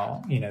 and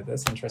how,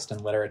 this interest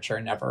in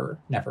literature never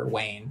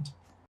waned.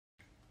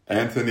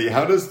 Anthony,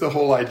 how does the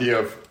whole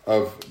idea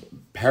of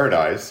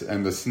Paradise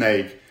and the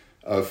snake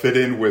fit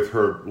in with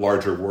her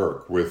larger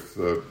work, with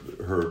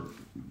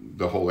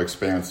the whole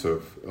expanse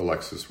of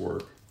Alexis'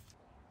 work?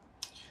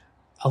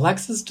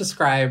 Alexis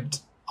described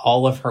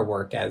all of her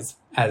work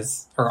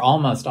or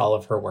almost all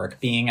of her work,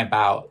 being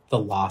about the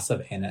loss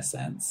of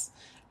innocence.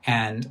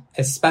 And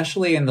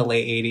especially in the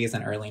late 80s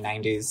and early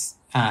 90s,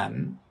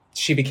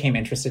 she became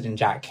interested in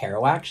Jack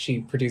Kerouac.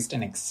 She produced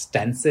an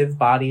extensive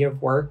body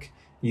of work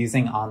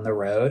using On the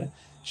Road.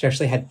 She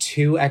actually had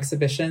 2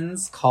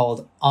 exhibitions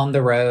called On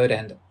the Road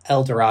and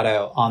El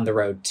Dorado On the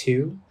Road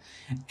 2.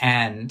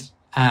 And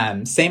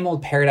Same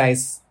Old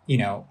Paradise,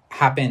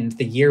 happened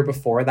the year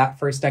before that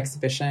first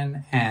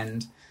exhibition,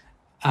 and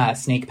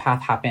Snake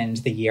Path happened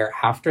the year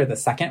after the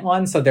second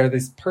one. So they're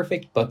these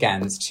perfect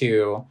bookends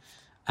to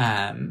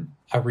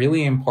a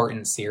really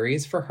important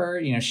series for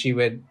her. She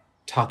would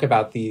talk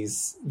about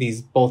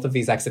both of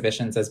these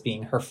exhibitions as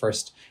being her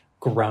first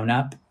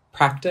grown-up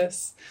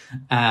practice,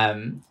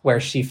 where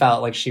she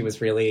felt like she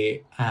was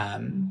really,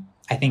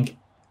 I think,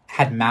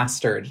 had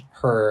mastered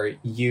her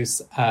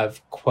use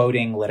of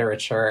quoting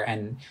literature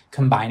and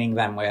combining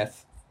them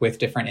with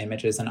different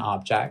images and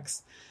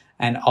objects.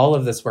 And all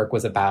of this work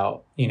was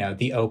about,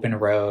 the open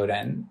road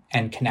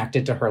and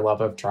connected to her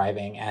love of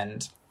driving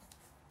and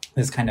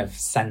this kind of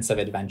sense of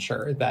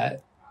adventure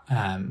that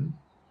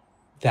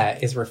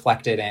is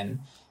reflected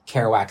in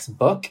Kerouac's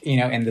book,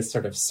 in this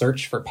sort of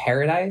search for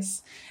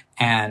paradise.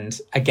 And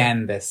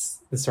again,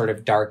 this sort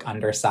of dark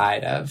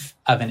underside of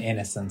an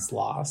innocence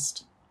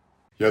lost.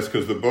 Yes,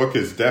 because the book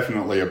is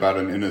definitely about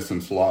an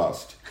innocence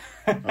lost.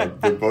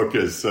 The book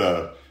is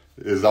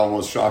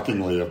almost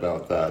shockingly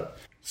about that.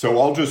 So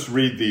I'll just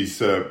read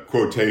these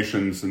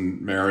quotations,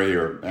 and Mary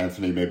or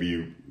Anthony, maybe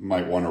you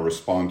might want to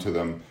respond to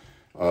them.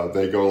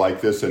 They go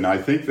like this, and I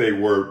think they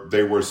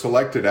were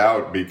selected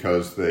out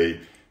because they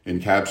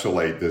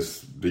encapsulate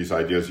these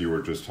ideas you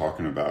were just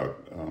talking about,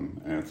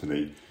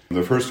 Anthony.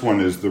 The first one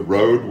is, the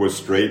road was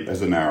straight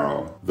as an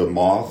arrow. The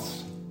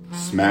moths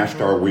smashed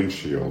our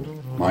windshield.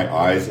 My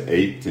eyes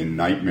ached in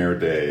nightmare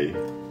day.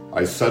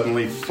 I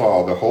suddenly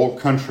saw the whole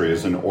country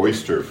as an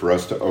oyster for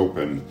us to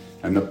open,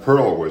 and the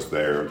pearl was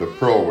there,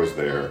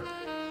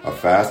 a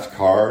fast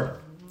car,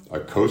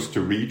 a coast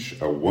to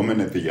reach, a woman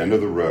at the end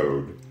of the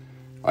road.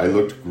 I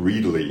looked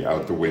greedily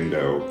out the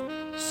window.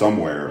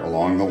 Somewhere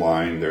along the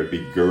line there'd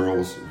be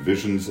girls,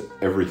 visions,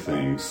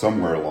 everything.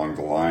 Somewhere along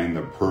the line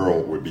the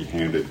pearl would be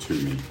handed to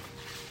me.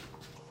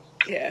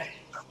 Yeah.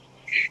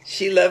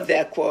 She loved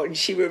that quote, and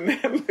she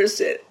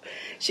remembers it.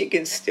 She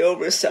can still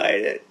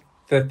recite it.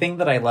 The thing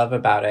that I love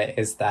about it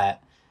is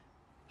that,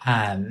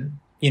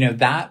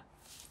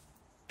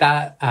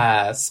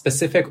 that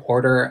specific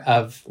order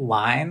of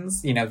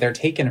lines, they're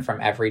taken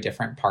from every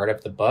different part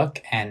of the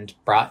book and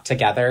brought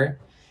together.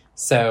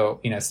 So,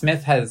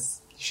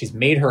 she's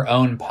made her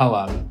own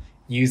poem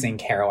using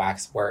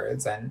Kerouac's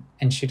words, and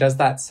she does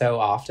that so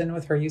often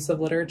with her use of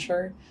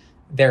literature.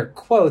 They're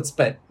quotes,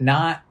 but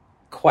not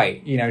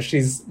quite.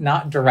 She's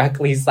not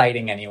directly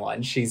citing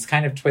anyone. She's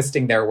kind of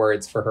twisting their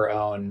words for her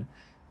own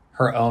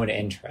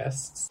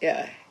interests.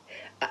 Yeah.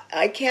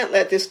 I can't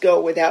let this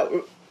go without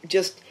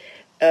just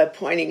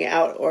pointing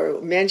out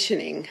or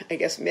mentioning, I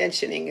guess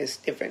mentioning is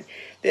different,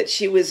 that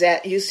she was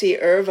at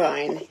UC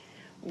Irvine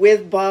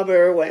with Bob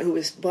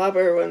Irwin, Bob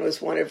Irwin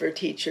was one of her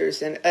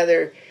teachers, and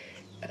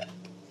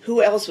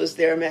who else was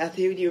there,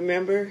 Matthew? Do you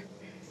remember?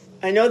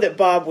 I know that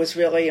Bob was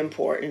really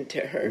important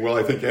to her. Well,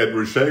 I think Ed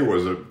Ruscha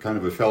was a kind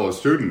of a fellow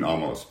student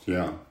almost,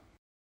 yeah.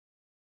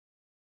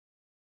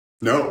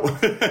 No.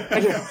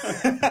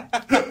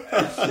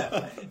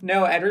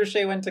 No, Ed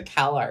Ruscha went to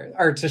CalArts,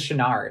 or to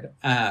Chouinard.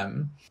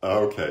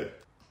 Okay.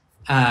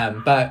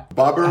 But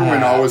Bob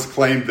Irwin always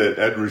claimed that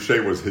Ed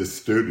Ruscha was his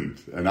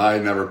student, and I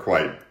never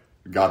quite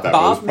got that.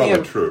 But it was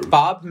probably true.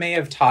 Bob may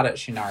have taught at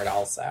Chouinard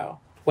also.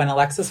 When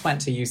Alexis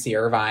went to UC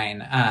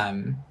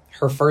Irvine,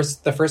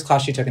 the first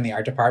class she took in the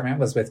art department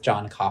was with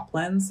John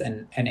Coplands,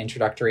 an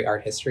introductory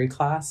art history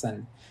class,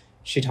 and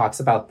she talks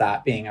about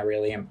that being a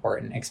really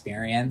important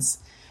experience.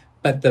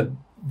 But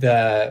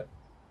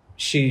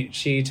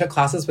she took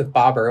classes with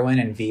Bob Irwin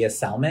and Via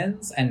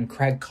Selmans and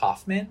Craig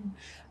Kaufman.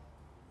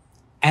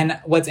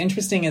 And what's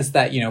interesting is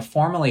that,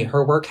 formally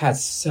her work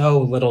has so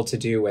little to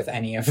do with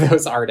any of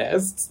those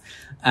artists.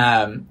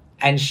 And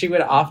she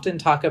would often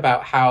talk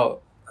about how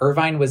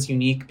Irvine was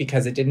unique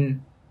because it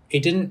didn't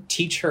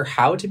teach her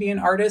how to be an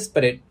artist,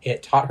 but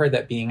it taught her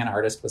that being an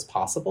artist was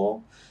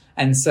possible.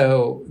 And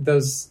so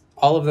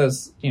all of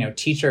those,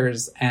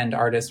 teachers and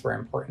artists were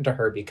important to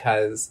her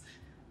because,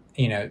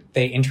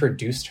 they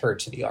introduced her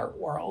to the art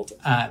world,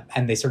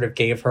 and they sort of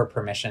gave her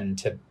permission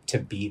to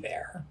be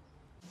there.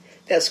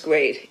 That's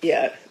great.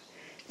 Yeah.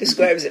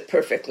 Describes it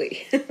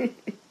perfectly.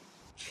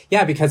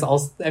 Yeah, because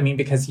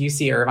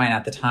UC Irvine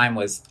at the time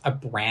was a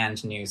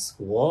brand new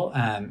school,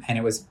 and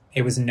it was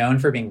known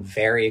for being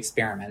very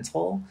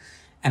experimental.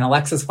 And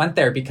Alexis went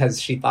there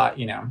because she thought,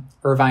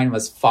 Irvine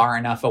was far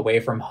enough away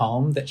from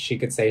home that she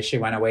could say she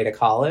went away to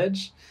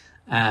college,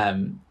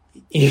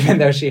 even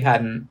though she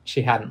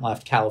hadn't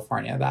left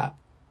California.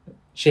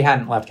 She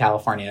hadn't left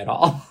California at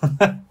all.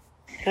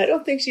 I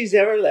don't think she's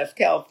ever left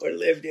California,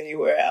 lived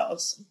anywhere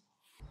else.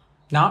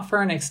 Not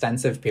for an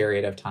extensive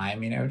period of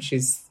time.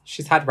 She's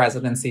had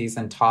residencies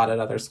and taught at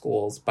other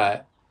schools,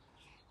 but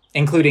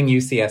including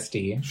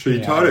UCSD.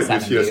 She taught at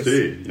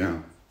UCSD,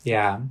 yeah.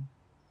 Yeah.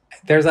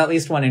 There's at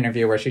least one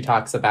interview where she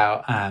talks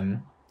about,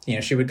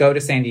 she would go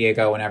to San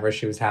Diego whenever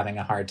she was having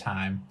a hard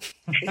time.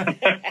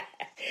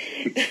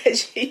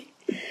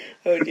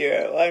 Oh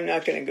dear, well, I'm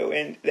not going to go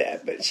into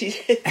that, but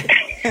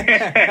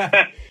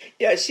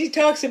yeah, she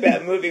talks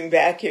about moving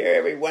back here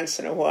every once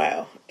in a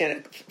while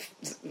in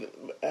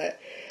a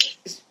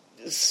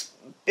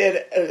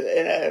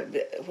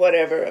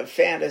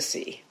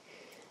fantasy.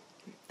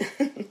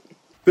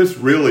 This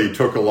really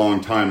took a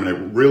long time, and it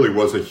really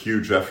was a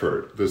huge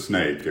effort, The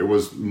Snake. It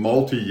was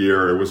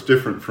multi-year. It was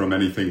different from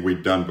anything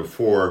we'd done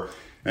before,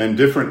 and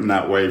different in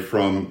that way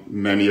from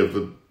many of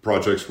the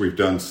projects we've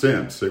done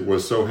since. It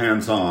was so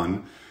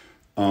hands-on,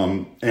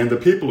 and the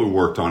people who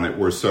worked on it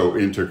were so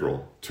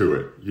integral to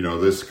it.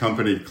 This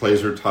company,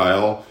 Glaser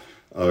Tile,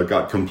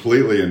 got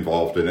completely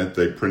involved in it.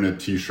 They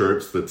printed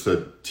T-shirts that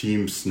said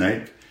Team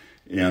Snake,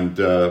 and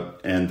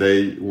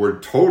they were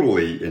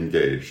totally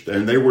engaged.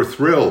 And they were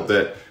thrilled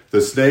that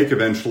The Snake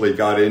eventually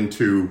got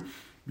into,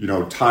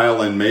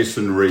 Tile and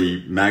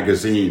Masonry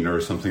magazine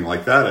or something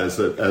like that as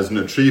an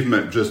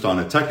achievement just on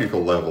a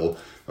technical level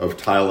of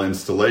tile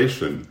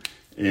installation.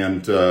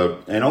 And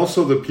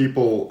also the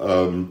people,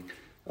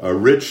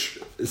 Rich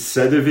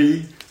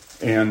Sedivy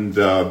and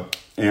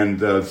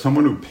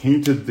someone who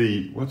painted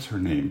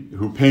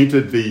who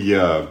painted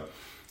the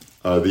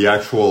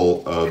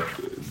actual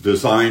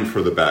design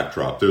for the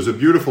backdrop. There's a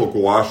beautiful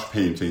gouache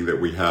painting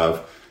that we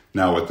have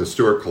now at the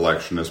Stewart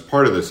Collection as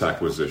part of this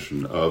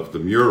acquisition of the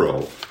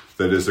mural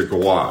that is a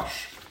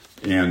gouache.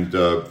 And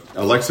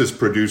Alexis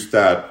produced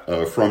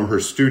that from her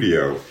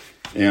studio,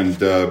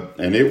 and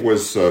it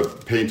was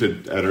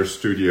painted at her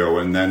studio,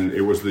 and then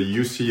it was the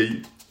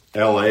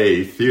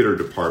UCLA theater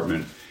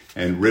department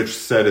and Rich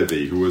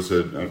Sedivy, who was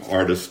an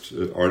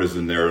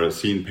artisan there, a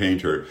scene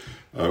painter,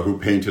 who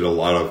painted a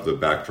lot of the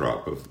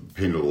backdrop,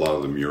 painted a lot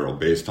of the mural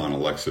based on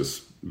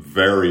Alexis'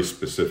 very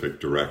specific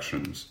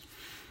directions.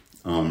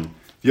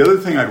 The other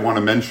thing I'd want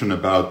to mention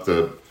about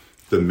the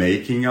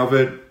making of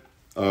it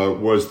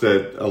was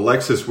that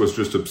Alexis was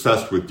just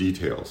obsessed with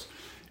details,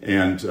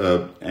 and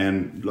a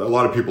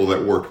lot of people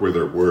that worked with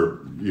her were,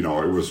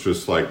 it was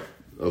just like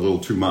a little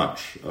too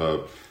much.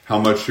 How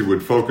much she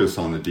would focus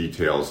on the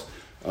details.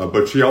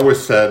 But she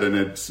always said, and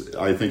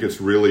I think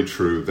it's really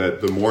true, that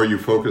the more you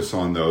focus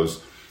on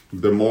those,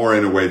 the more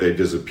in a way they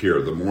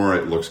disappear, the more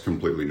it looks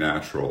completely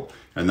natural.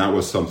 And that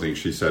was something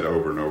she said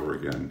over and over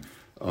again,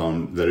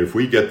 that if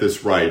we get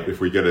this right, if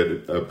we get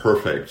a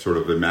perfect, sort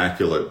of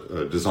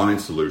immaculate design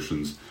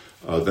solutions,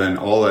 then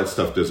all that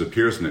stuff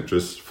disappears and it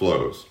just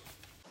flows.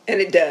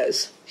 And it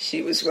does.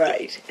 She was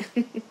right.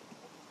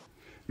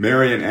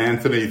 Mary and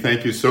Anthony,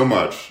 thank you so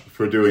much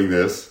for doing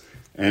this.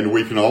 And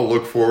we can all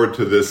look forward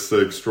to this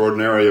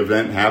extraordinary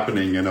event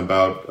happening in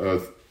about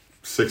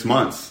 6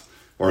 months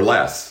or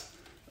less.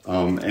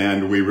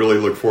 And we really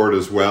look forward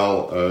as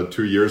well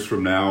 2 years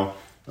from now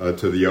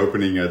to the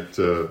opening at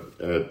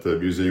the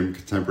Museum of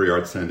Contemporary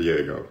Art San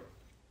Diego.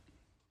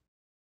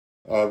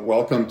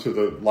 Welcome to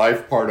the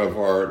live part of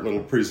our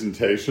little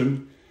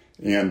presentation,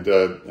 and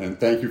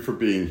thank you for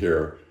being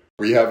here.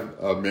 We have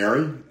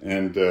Mary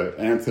and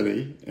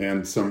Anthony,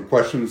 and some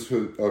questions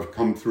have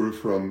come through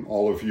from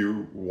all of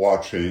you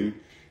watching.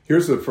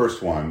 Here's the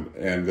first one,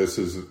 and this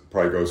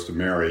probably goes to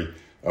Mary.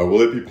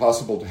 Will it be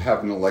possible to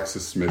have an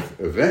Alexis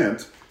Smith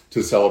event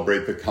to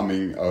celebrate the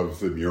coming of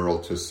the mural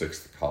to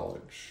 6th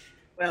College?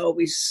 Well,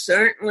 we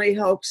certainly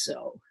hope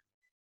so.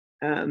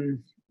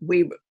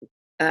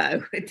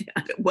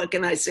 What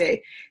can I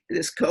say?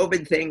 This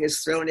COVID thing has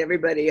thrown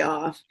everybody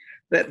off.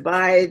 But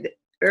by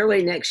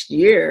early next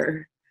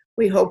year,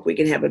 we hope we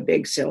can have a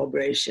big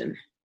celebration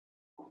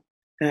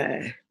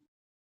and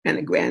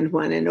a grand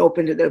one and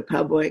open to the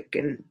public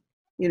and,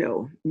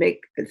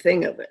 make a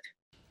thing of it.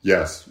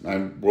 Yes,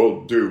 and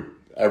we'll do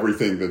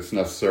everything that's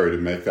necessary to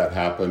make that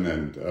happen.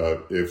 And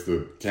if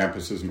the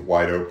campus isn't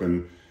wide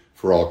open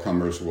for all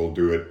comers, we'll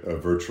do it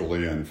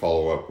virtually and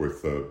follow up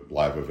with a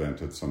live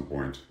event at some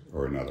point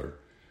or another.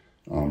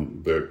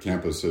 The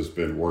campus has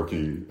been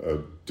working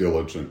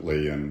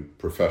diligently and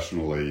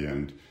professionally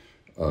and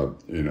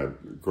in a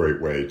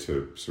great way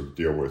to sort of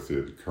deal with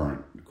the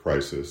current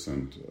crisis,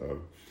 and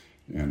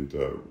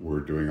we're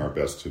doing our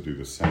best to do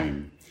the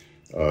same.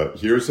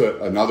 Here's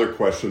another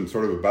question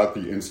sort of about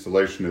the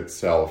installation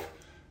itself.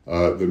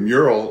 The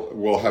mural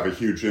will have a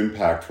huge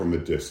impact from a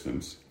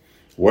distance.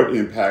 What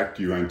impact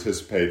do you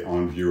anticipate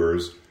on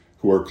viewers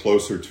who are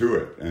closer to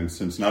it? And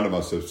since none of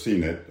us have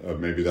seen it,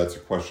 maybe that's a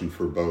question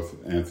for both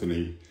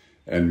Anthony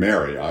and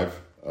Mary. I've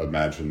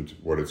imagined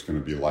what it's going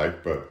to be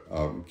like, but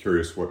I'm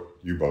curious what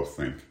you both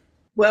think.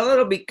 Well,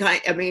 it'll be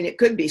it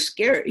could be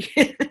scary.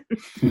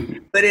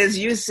 But as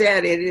you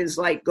said, it is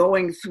like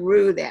going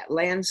through that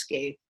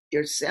landscape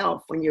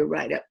yourself when you're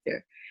right up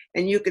there.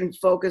 And you can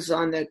focus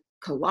on the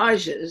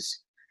collages,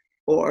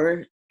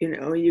 or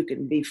you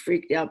can be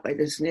freaked out by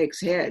the snake's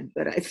head.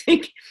 But I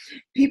think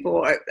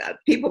people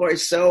are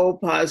so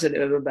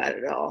positive about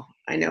it all.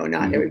 I know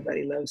not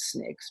everybody loves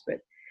snakes, but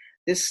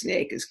this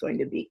snake is going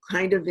to be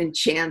kind of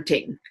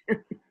enchanting.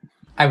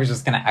 I was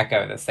just going to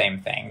echo the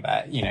same thing,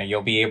 that,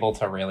 you'll be able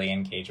to really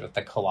engage with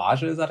the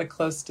collages at a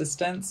close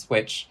distance,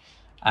 which,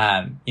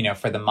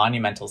 for the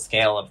monumental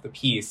scale of the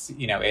piece,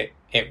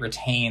 it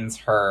retains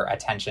her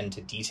attention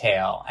to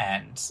detail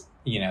and,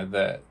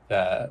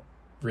 the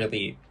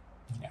really,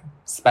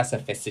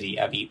 specificity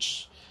of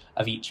each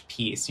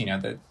piece.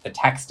 The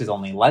text is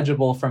only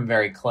legible from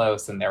very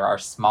close, and there are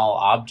small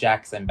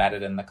objects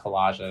embedded in the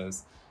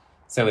collages.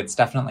 So it's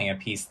definitely a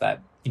piece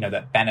that,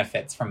 that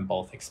benefits from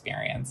both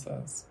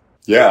experiences.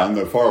 Yeah, and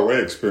the far away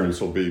experience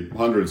will be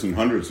hundreds and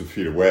hundreds of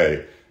feet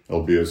away.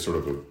 It'll be a sort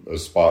of a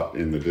spot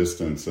in the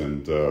distance,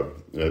 and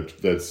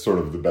that's sort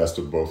of the best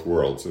of both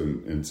worlds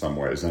in some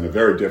ways, and a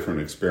very different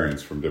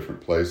experience from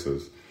different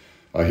places.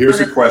 Here's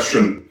a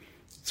question.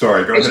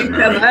 Sorry, go ahead,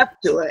 Mary. As you come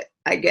up to it,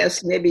 I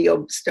guess maybe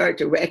you'll start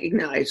to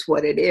recognize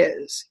what it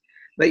is.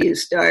 But you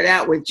start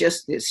out with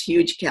just this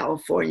huge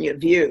California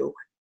view,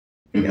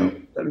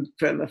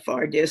 from a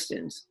far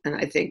distance. And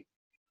I think,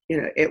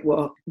 it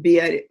will be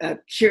a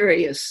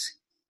curious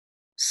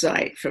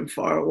sight from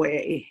far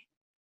away.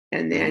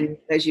 And then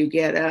as you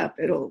get up,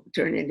 it'll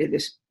turn into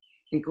this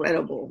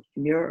incredible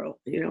mural,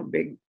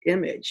 big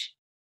image.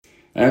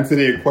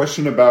 Anthony, a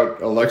question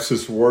about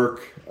Alexis'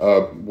 work.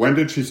 When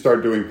did she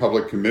start doing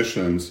public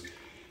commissions,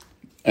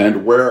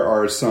 and where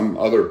are some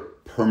other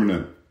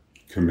permanent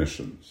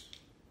commissions?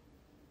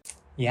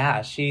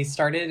 Yeah, she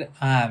started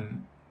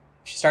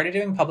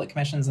doing public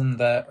commissions in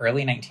the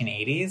early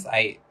 1980s.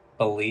 I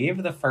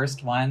believe the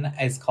first one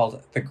is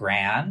called The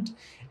Grand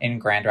in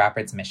Grand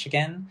Rapids,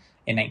 Michigan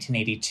in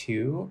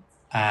 1982.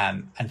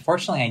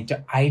 Unfortunately,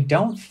 I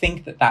don't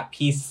think that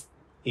piece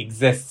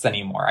exists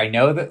anymore. I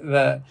know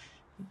that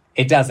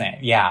it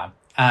doesn't. Yeah.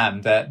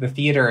 The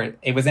theater,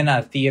 it was in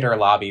a theater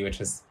lobby, which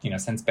has,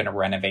 since been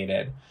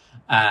renovated.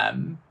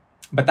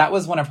 But that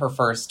was one of her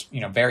first,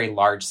 very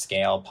large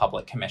scale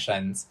public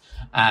commissions.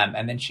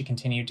 And then she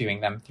continued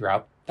doing them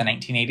throughout the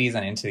 1980s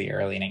and into the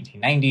early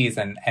 1990s.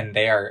 And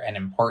they are an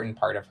important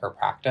part of her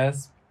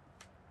practice.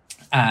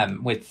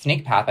 With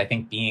Snake Path, I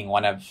think, being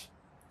one of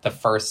the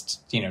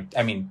first,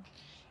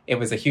 it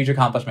was a huge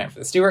accomplishment for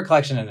the Stewart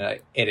Collection, and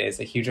it is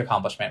a huge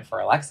accomplishment for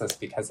Alexis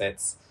because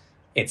it's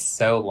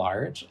so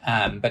large.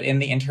 But in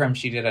the interim,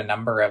 she did a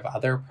number of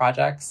other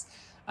projects,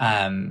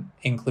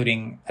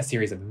 including a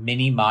series of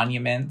mini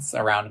monuments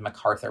around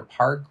MacArthur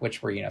Park,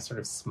 which were, sort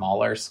of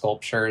smaller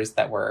sculptures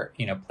that were,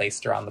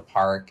 placed around the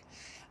park.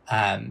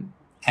 And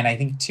I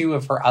think two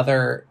of her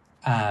other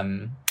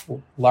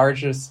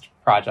largest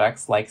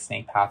projects, like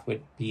Snake Path,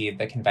 would be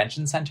the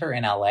Convention Center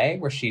in LA,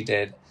 where she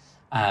did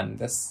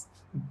this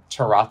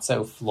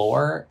terrazzo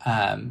floor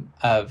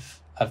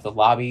of the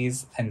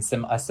lobbies, and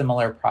a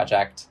similar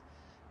project,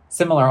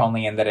 similar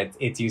only in that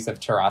its use of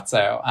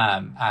terrazzo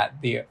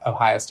at the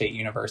Ohio State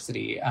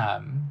University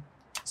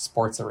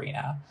sports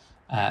arena.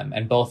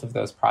 And both of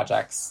those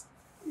projects,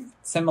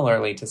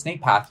 similarly to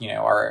Snake Path,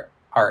 are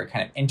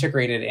kind of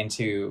integrated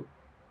into,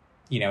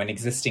 an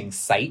existing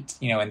site,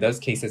 in those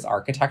cases,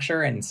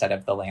 architecture instead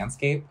of the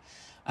landscape.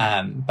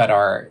 but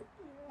are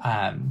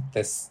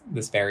this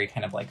very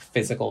kind of like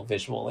physical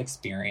visual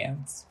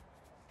experience.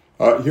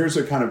 Here's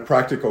a kind of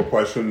practical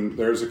question.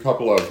 There's a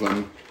couple of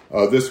them.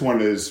 This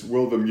one is,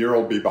 will the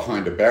mural be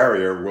behind a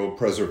barrier? Will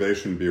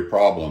preservation be a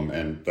problem?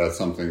 And that's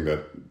something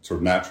that sort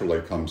of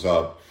naturally comes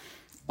up.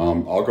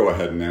 I'll go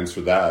ahead and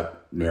answer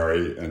that,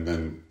 Mary, and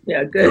then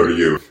go to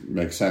you.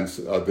 Makes sense.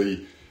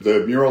 The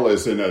mural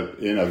is in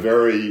a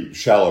very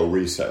shallow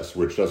recess,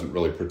 which doesn't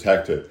really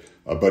protect it,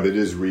 but it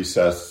is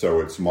recessed, so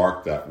it's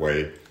marked that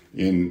way.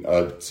 In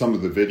some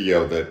of the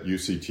video that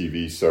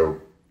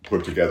UCTV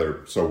put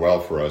together so well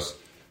for us,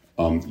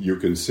 you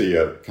can see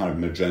a kind of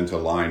magenta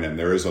line, and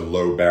there is a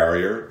low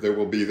barrier that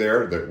will be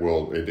there that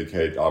will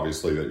indicate,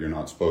 obviously, that you're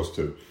not supposed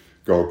to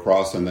go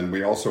across. And then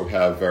we also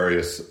have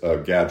various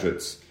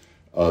gadgets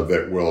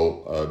that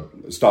will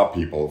stop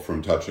people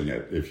from touching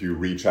it. If you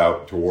reach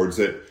out towards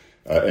it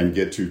and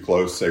get too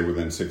close, say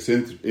within 6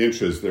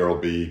 inches, there will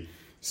be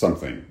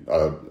something,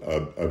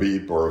 a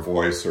beep or a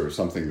voice or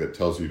something that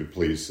tells you to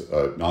please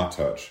not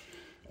touch.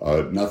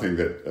 Nothing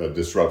that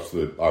disrupts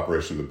the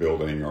operation of the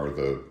building or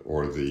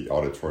the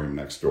auditorium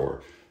next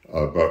door.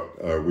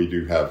 But we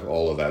do have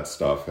all of that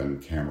stuff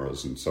and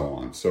cameras and so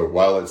on. So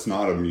while it's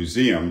not a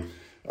museum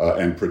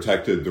and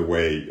protected the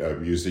way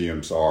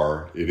museums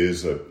are,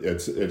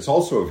 it's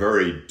also a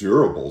very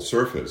durable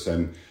surface.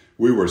 And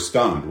we were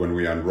stunned when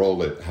we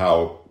unrolled it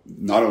how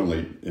not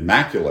only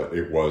immaculate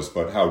it was,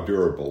 but how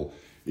durable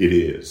it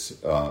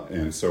is.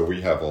 And so we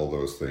have all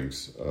those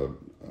things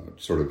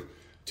sort of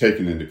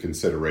taken into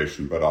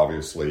consideration, but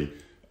obviously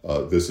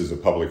this is a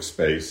public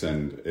space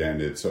and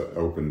it's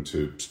open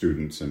to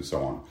students and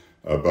so on.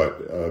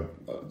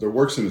 But the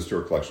works in the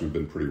Stewart Collection have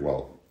been pretty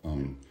well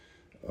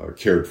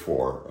cared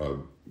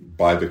for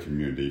by the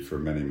community for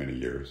many, many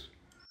years.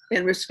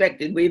 And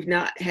respected. We've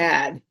not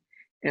had,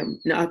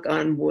 knock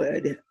on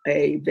wood,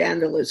 a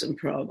vandalism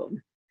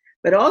problem.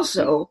 But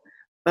also,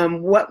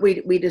 what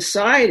we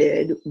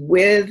decided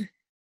with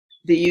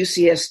the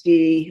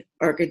UCSD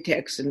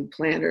architects and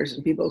planners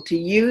and people to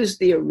use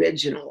the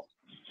original,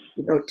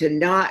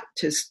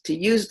 to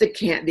use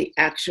the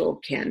actual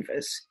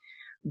canvas,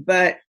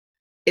 but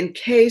in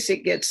case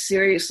it gets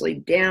seriously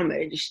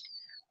damaged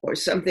or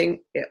something,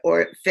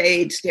 or it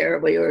fades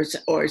terribly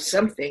or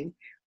something,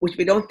 which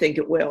we don't think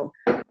it will,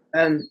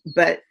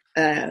 but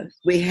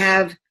we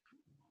have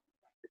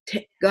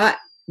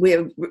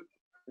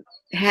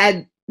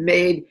had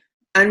made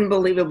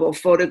unbelievable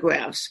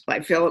photographs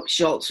by Philip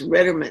Schultz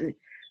Ritterman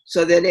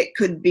so that it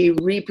could be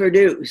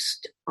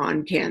reproduced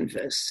on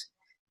canvas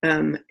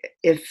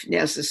if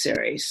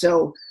necessary.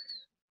 So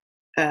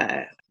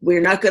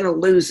we're not going to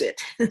lose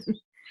it.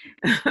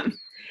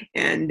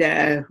 And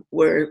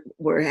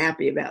we're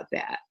happy about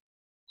that.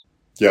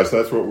 Yes,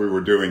 that's what we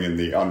were doing in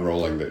the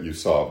unrolling that you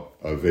saw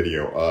a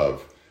video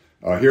of.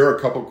 Here are a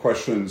couple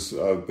questions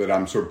that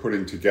I'm sort of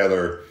putting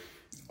together.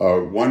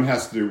 One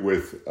has to do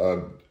with,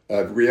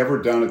 have we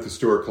ever done at the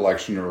Stewart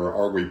Collection, or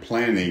are we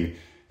planning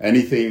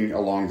anything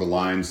along the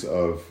lines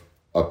of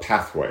a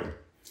pathway?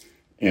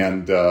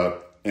 And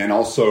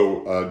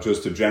also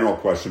just a general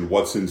question,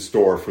 what's in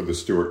store for the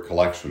Stewart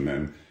Collection?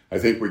 And I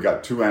think we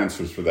got two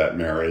answers for that,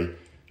 Mary.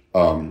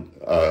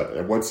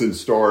 What's in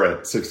store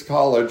at Sixth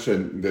College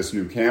and this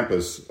new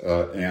campus,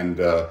 and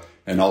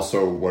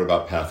also what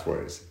about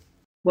pathways?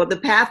 Well, the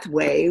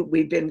pathway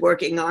we've been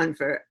working on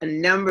for a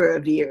number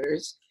of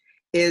years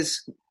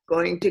is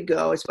going to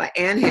go, it's by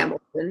Ann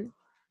Hamilton,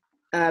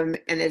 and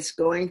it's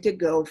going to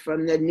go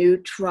from the new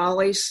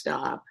trolley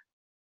stop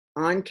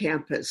on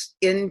campus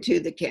into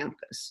the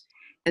campus.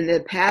 And the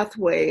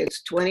pathway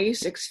is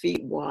 26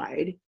 feet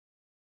wide.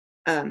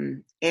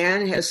 Anne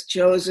has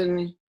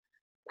chosen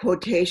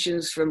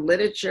quotations from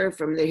literature,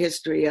 from the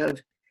history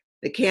of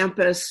the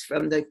campus,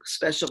 from the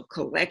special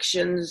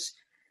collections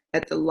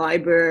at the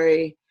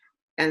library,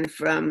 and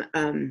from,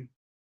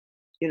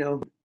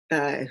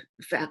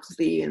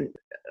 faculty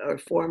or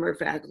former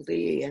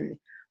faculty and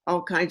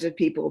all kinds of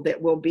people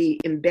that will be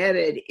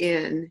embedded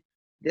in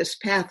this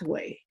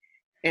pathway.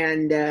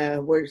 And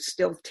we're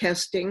still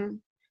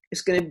testing.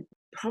 It's going to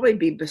probably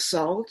be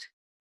basalt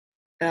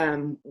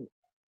and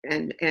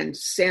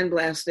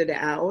sandblasted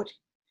out.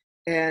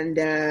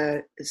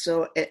 And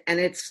so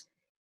it's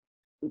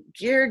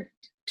geared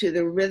to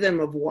the rhythm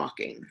of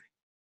walking,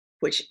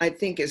 which I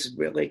think is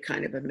really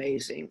kind of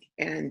amazing.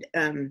 And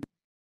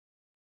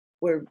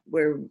we're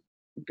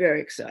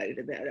very excited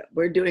about it.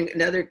 We're doing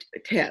another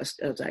test,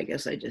 as I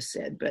guess I just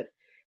said, but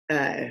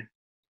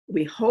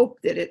we hope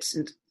that it's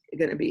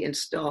going to be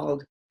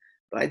installed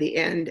by the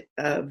end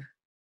of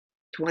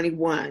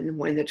 21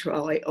 when the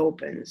trolley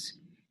opens.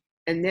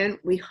 And then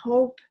we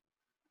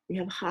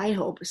have high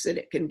hopes that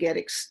it can get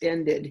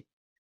extended,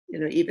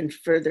 even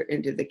further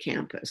into the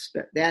campus,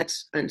 but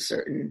that's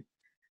uncertain,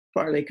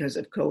 partly because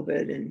of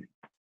COVID and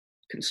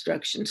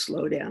construction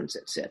slowdowns,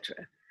 etc.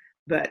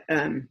 But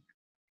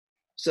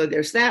so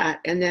there's that.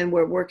 And then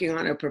we're working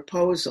on a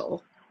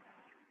proposal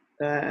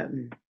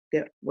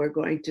that we're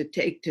going to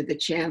take to the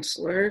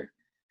chancellor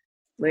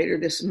later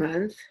this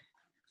month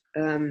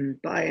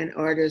by an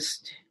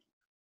artist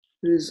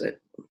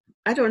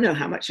I don't know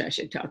how much I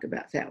should talk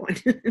about that one.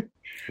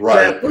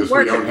 Right, because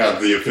we don't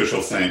have the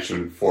official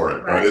sanction for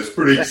it. Right. But it's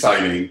pretty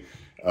exciting,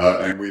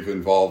 and we've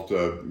involved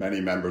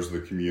many members of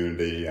the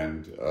community,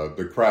 and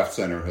the Craft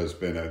Center has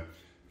been a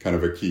kind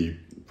of a key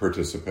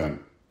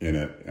participant in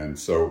it. And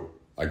so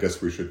I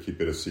guess we should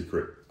keep it a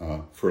secret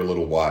for a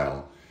little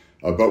while.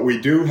 But we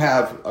do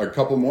have a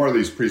couple more of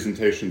these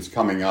presentations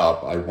coming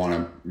up I want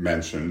to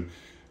mention.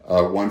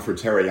 One for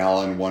Terry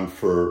Allen, one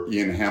for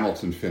Ian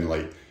Hamilton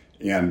Finley,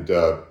 and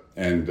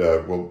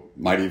we'll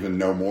might even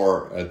know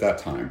more at that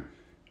time.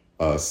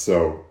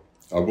 So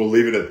we'll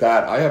leave it at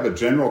that. I have a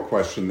general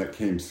question that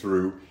came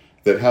through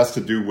that has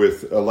to do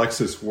with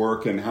Alexis'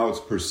 work and how it's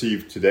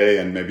perceived today,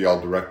 and maybe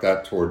I'll direct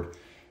that toward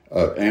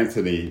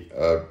Anthony.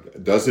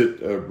 Does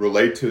it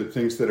relate to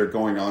things that are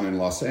going on in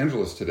Los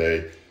Angeles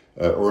today,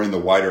 or in the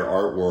wider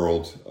art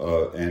world?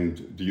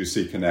 And do you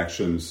see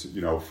connections,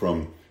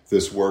 from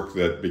this work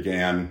that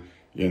began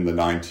in the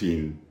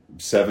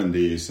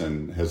 1970s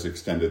and has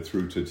extended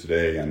through to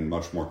today, and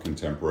much more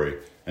contemporary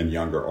and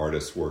younger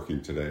artists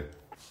working today?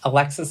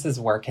 Alexis's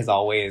work has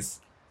always,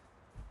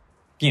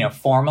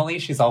 formally,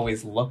 she's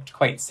always looked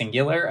quite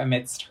singular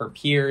amidst her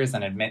peers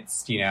and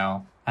amidst,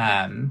 the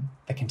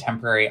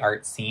contemporary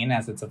art scene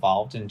as it's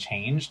evolved and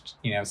changed,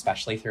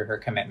 especially through her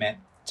commitment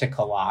to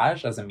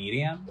collage as a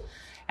medium.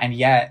 And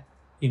yet,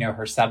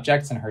 her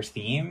subjects and her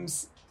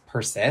themes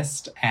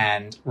persist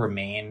and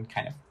remain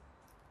kind of,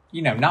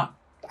 not,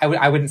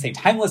 I wouldn't say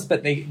timeless,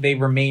 but they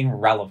remain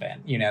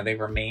relevant. They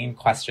remain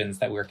questions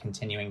that we're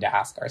continuing to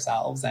ask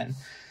ourselves. And,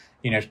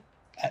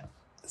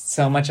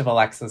 so much of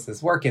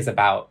Alexis's work is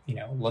about,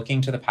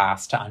 looking to the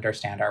past to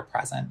understand our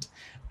present.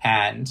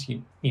 And,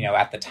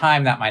 at the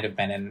time that might have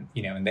been in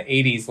the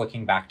 80s,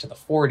 looking back to the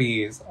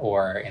 40s,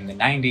 or in the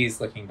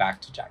 90s, looking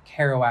back to Jack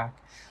Kerouac.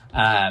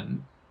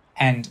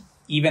 And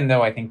even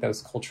though I think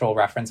those cultural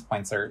reference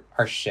points are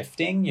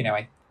shifting,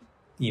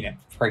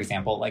 for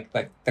example, like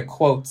the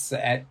quotes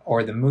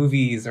or the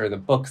movies or the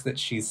books that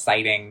she's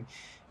citing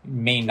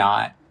may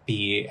not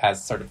be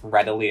as sort of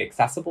readily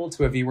accessible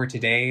to a viewer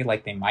today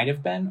like they might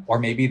have been, or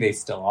maybe they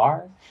still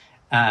are.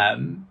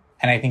 And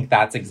I think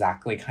that's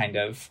exactly kind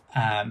of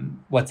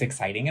what's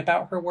exciting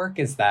about her work,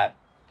 is that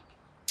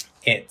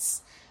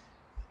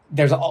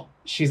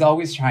she's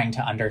always trying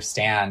to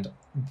understand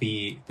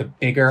the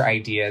bigger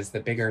ideas,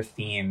 the bigger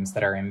themes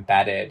that are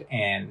embedded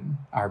in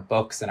our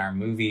books and our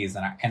movies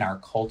and our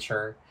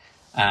culture,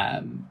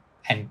 and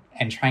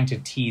trying to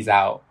tease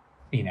out,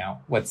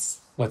 what's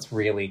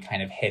really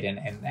kind of hidden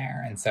in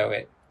there. And so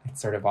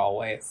it's sort of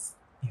always,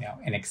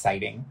 an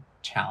exciting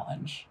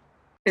challenge.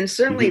 And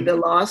certainly the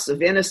loss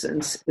of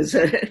innocence is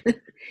an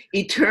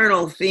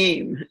eternal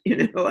theme.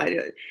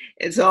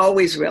 It's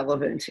always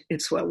relevant.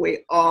 It's what we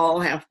all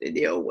have to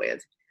deal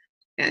with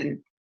and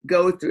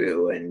go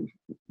through and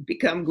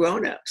become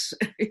grown-ups,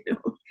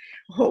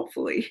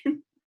 hopefully.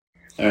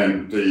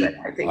 And the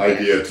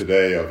idea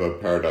today of a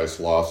paradise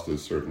lost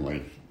is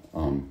certainly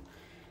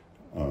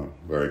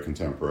very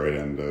contemporary,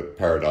 and a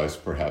paradise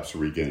perhaps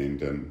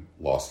regained and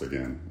lost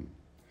again.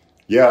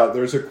 Yeah,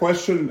 there's a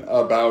question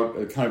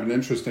about, kind of an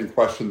interesting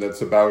question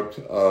that's about,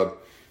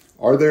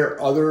 are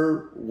there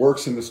other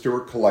works in the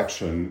Stewart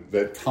collection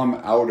that come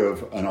out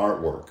of an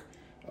artwork?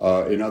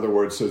 In other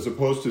words, as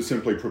opposed to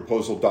simply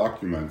proposal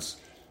documents,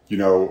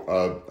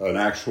 an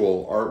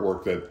actual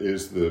artwork that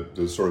is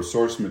the sort of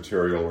source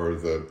material or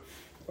the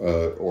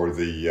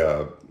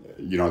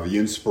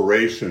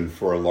inspiration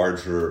for a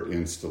larger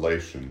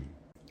installation.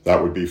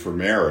 That would be for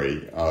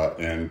Mary,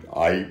 and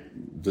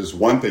there's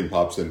one thing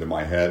pops into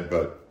my head,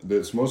 but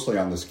it's mostly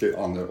on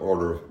the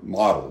order of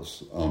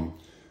models.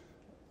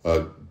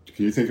 Can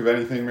you think of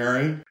anything,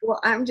 Mary? Well,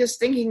 I'm just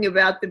thinking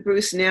about the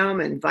Bruce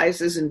Nauman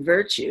Vices and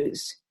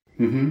Virtues,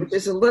 which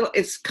is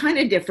it's kind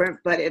of different,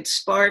 but it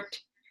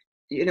sparked,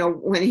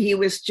 when he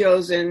was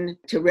chosen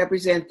to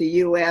represent the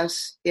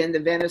U.S. in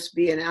the Venice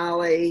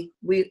Biennale,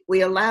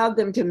 we allowed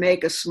them to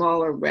make a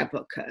smaller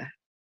replica,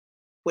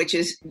 which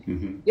is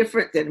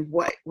different than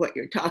what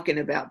you're talking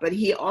about. But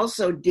he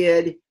also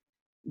did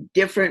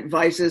different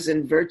vices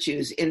and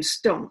virtues in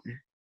stone.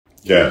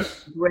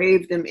 Yes. He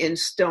engraved them in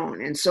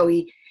stone. And so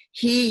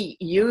he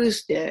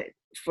used it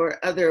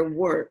for other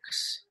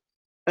works.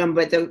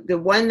 But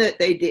the one that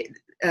they did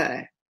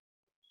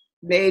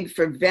made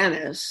for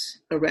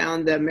Venice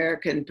around the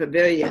American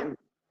Pavilion,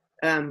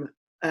 that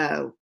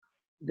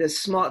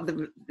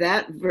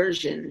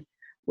version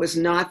was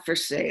not for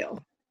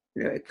sale.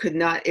 It could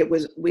not.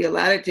 We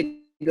allowed it to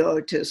go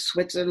to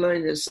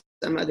Switzerland as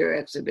some other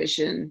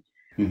exhibition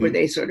where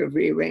they sort of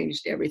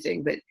rearranged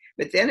everything.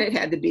 But then it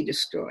had to be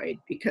destroyed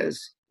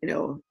because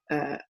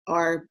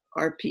our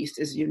piece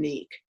is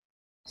unique.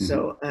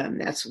 So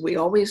we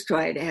always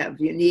try to have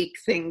unique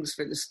things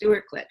for the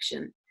Stewart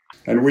collection.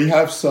 And we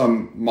have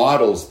some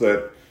models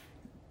that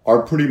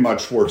are pretty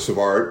much works of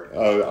art.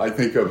 I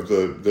think of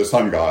the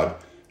Sun God.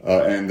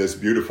 And this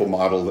beautiful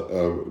model,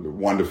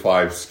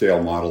 1:5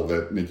 scale model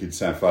that Niki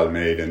Saint-Phal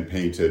made and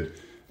painted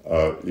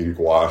in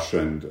gouache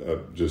and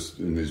just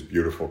in these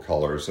beautiful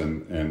colors,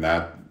 and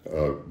that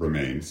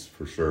remains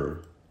for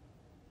sure.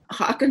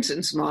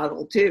 Hawkinson's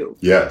model, too.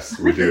 Yes,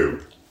 we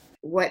do.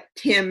 What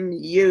Tim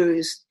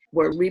used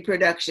were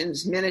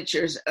reproductions,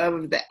 miniatures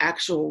of the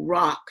actual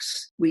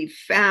rocks we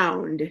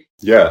found.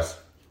 Yes,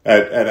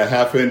 at a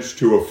half inch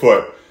to a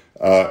foot,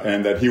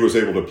 and that he was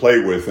able to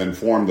play with and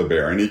form the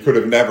bear. And he could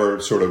have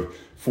never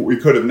we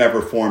could have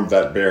never formed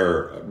that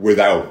bear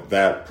without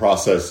that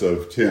process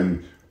of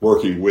Tim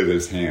working with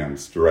his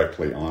hands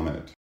directly on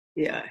it.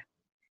 Yeah,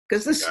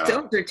 because the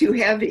stones are too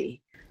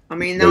heavy. I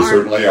mean, they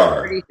certainly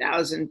are.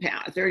 30,000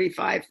 pounds,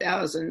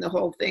 35,000. The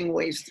whole thing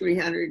weighs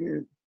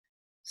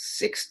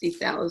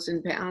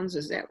 360,000 pounds.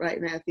 Is that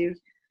right, Matthew?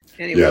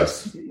 Anyway,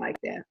 yes. Like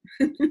that.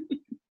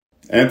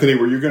 Anthony,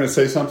 were you going to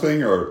say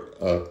something?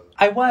 Or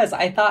I was.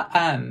 I thought,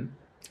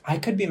 I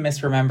could be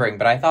misremembering,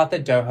 but I thought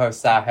that Do Ho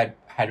Suh had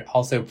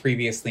also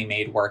previously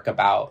made work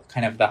about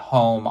kind of the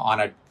home on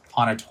a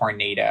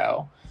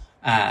tornado.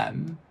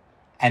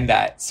 And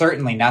that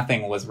certainly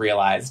nothing was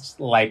realized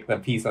like the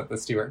piece at the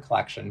Stewart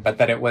Collection, but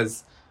that it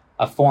was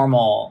a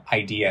formal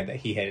idea that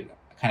he had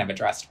kind of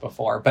addressed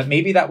before. But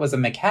maybe that was a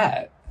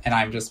maquette, and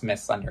I'm just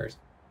misunderstanding.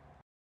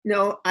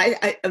 No,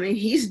 I mean,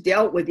 he's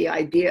dealt with the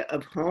idea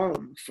of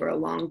home for a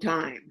long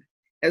time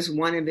as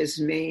one of his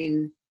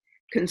main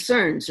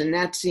concerns, and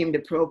that seemed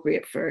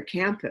appropriate for a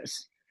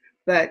campus.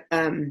 But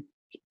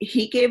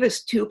he gave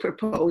us two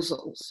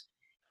proposals,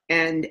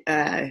 and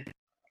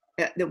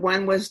the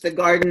one was the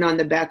garden on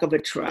the back of a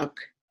truck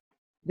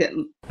that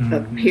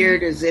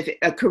appeared as if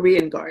a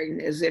Korean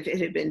garden, as if it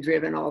had been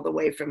driven all the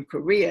way from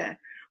Korea,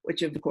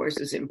 which of course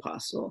is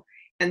impossible.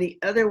 And the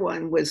other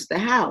one was the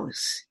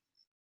house.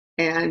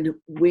 And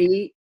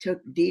we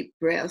took deep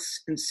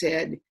breaths and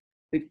said,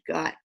 we've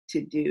got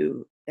to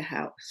do the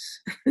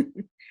house.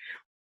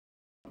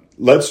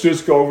 Let's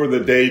just go over the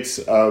dates.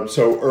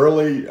 So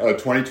early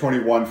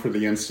 2021 for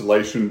the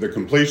installation, the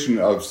completion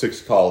of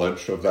Sixth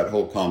College, of that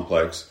whole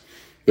complex.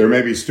 There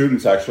may be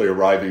students actually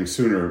arriving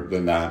sooner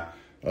than that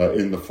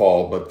in the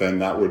fall, but then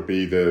that would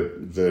be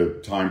the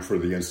time for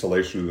the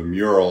installation of the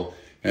mural.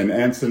 And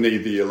Anthony,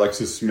 the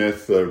Alexis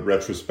Smith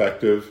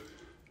retrospective,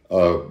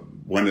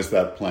 when is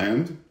that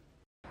planned?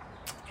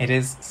 It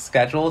is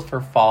scheduled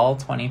for fall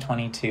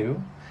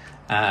 2022.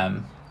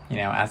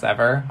 As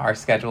ever, our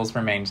schedules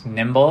remained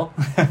nimble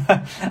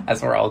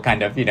as we're all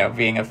kind of,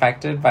 being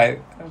affected by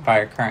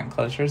our current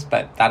closures.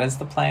 But that is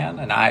the plan,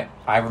 and I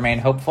remain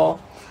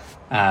hopeful.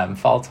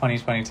 Fall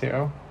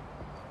 2022.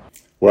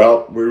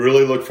 Well, we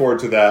really look forward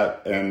to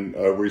that, and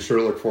we sure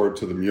look forward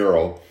to the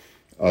mural.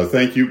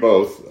 Thank you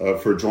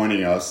both for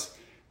joining us.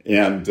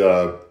 And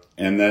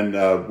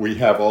then we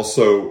have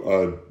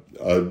also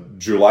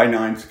July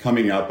 9th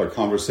coming up, a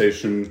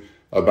conversation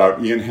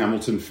about Ian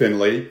Hamilton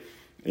Finley.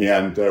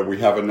 And we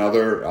have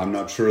another, I'm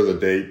not sure of the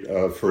date,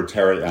 for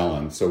Terry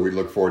Allen. So we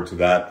look forward to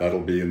that.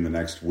 That'll be in the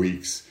next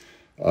weeks.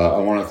 I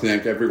want to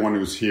thank everyone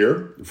who's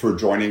here for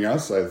joining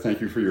us. I thank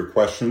you for your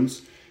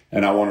questions.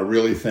 And I want to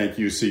really thank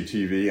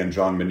UCTV and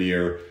John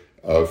Menier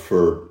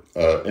for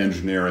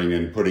engineering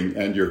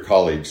and your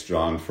colleagues,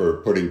 John,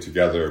 for putting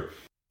together.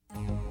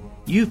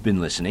 You've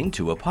been listening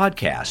to a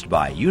podcast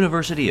by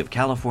University of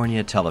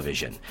California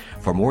Television.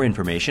 For more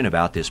information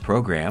about this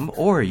program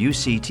or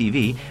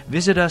UCTV,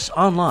 visit us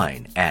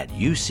online at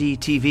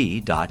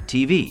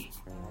uctv.tv.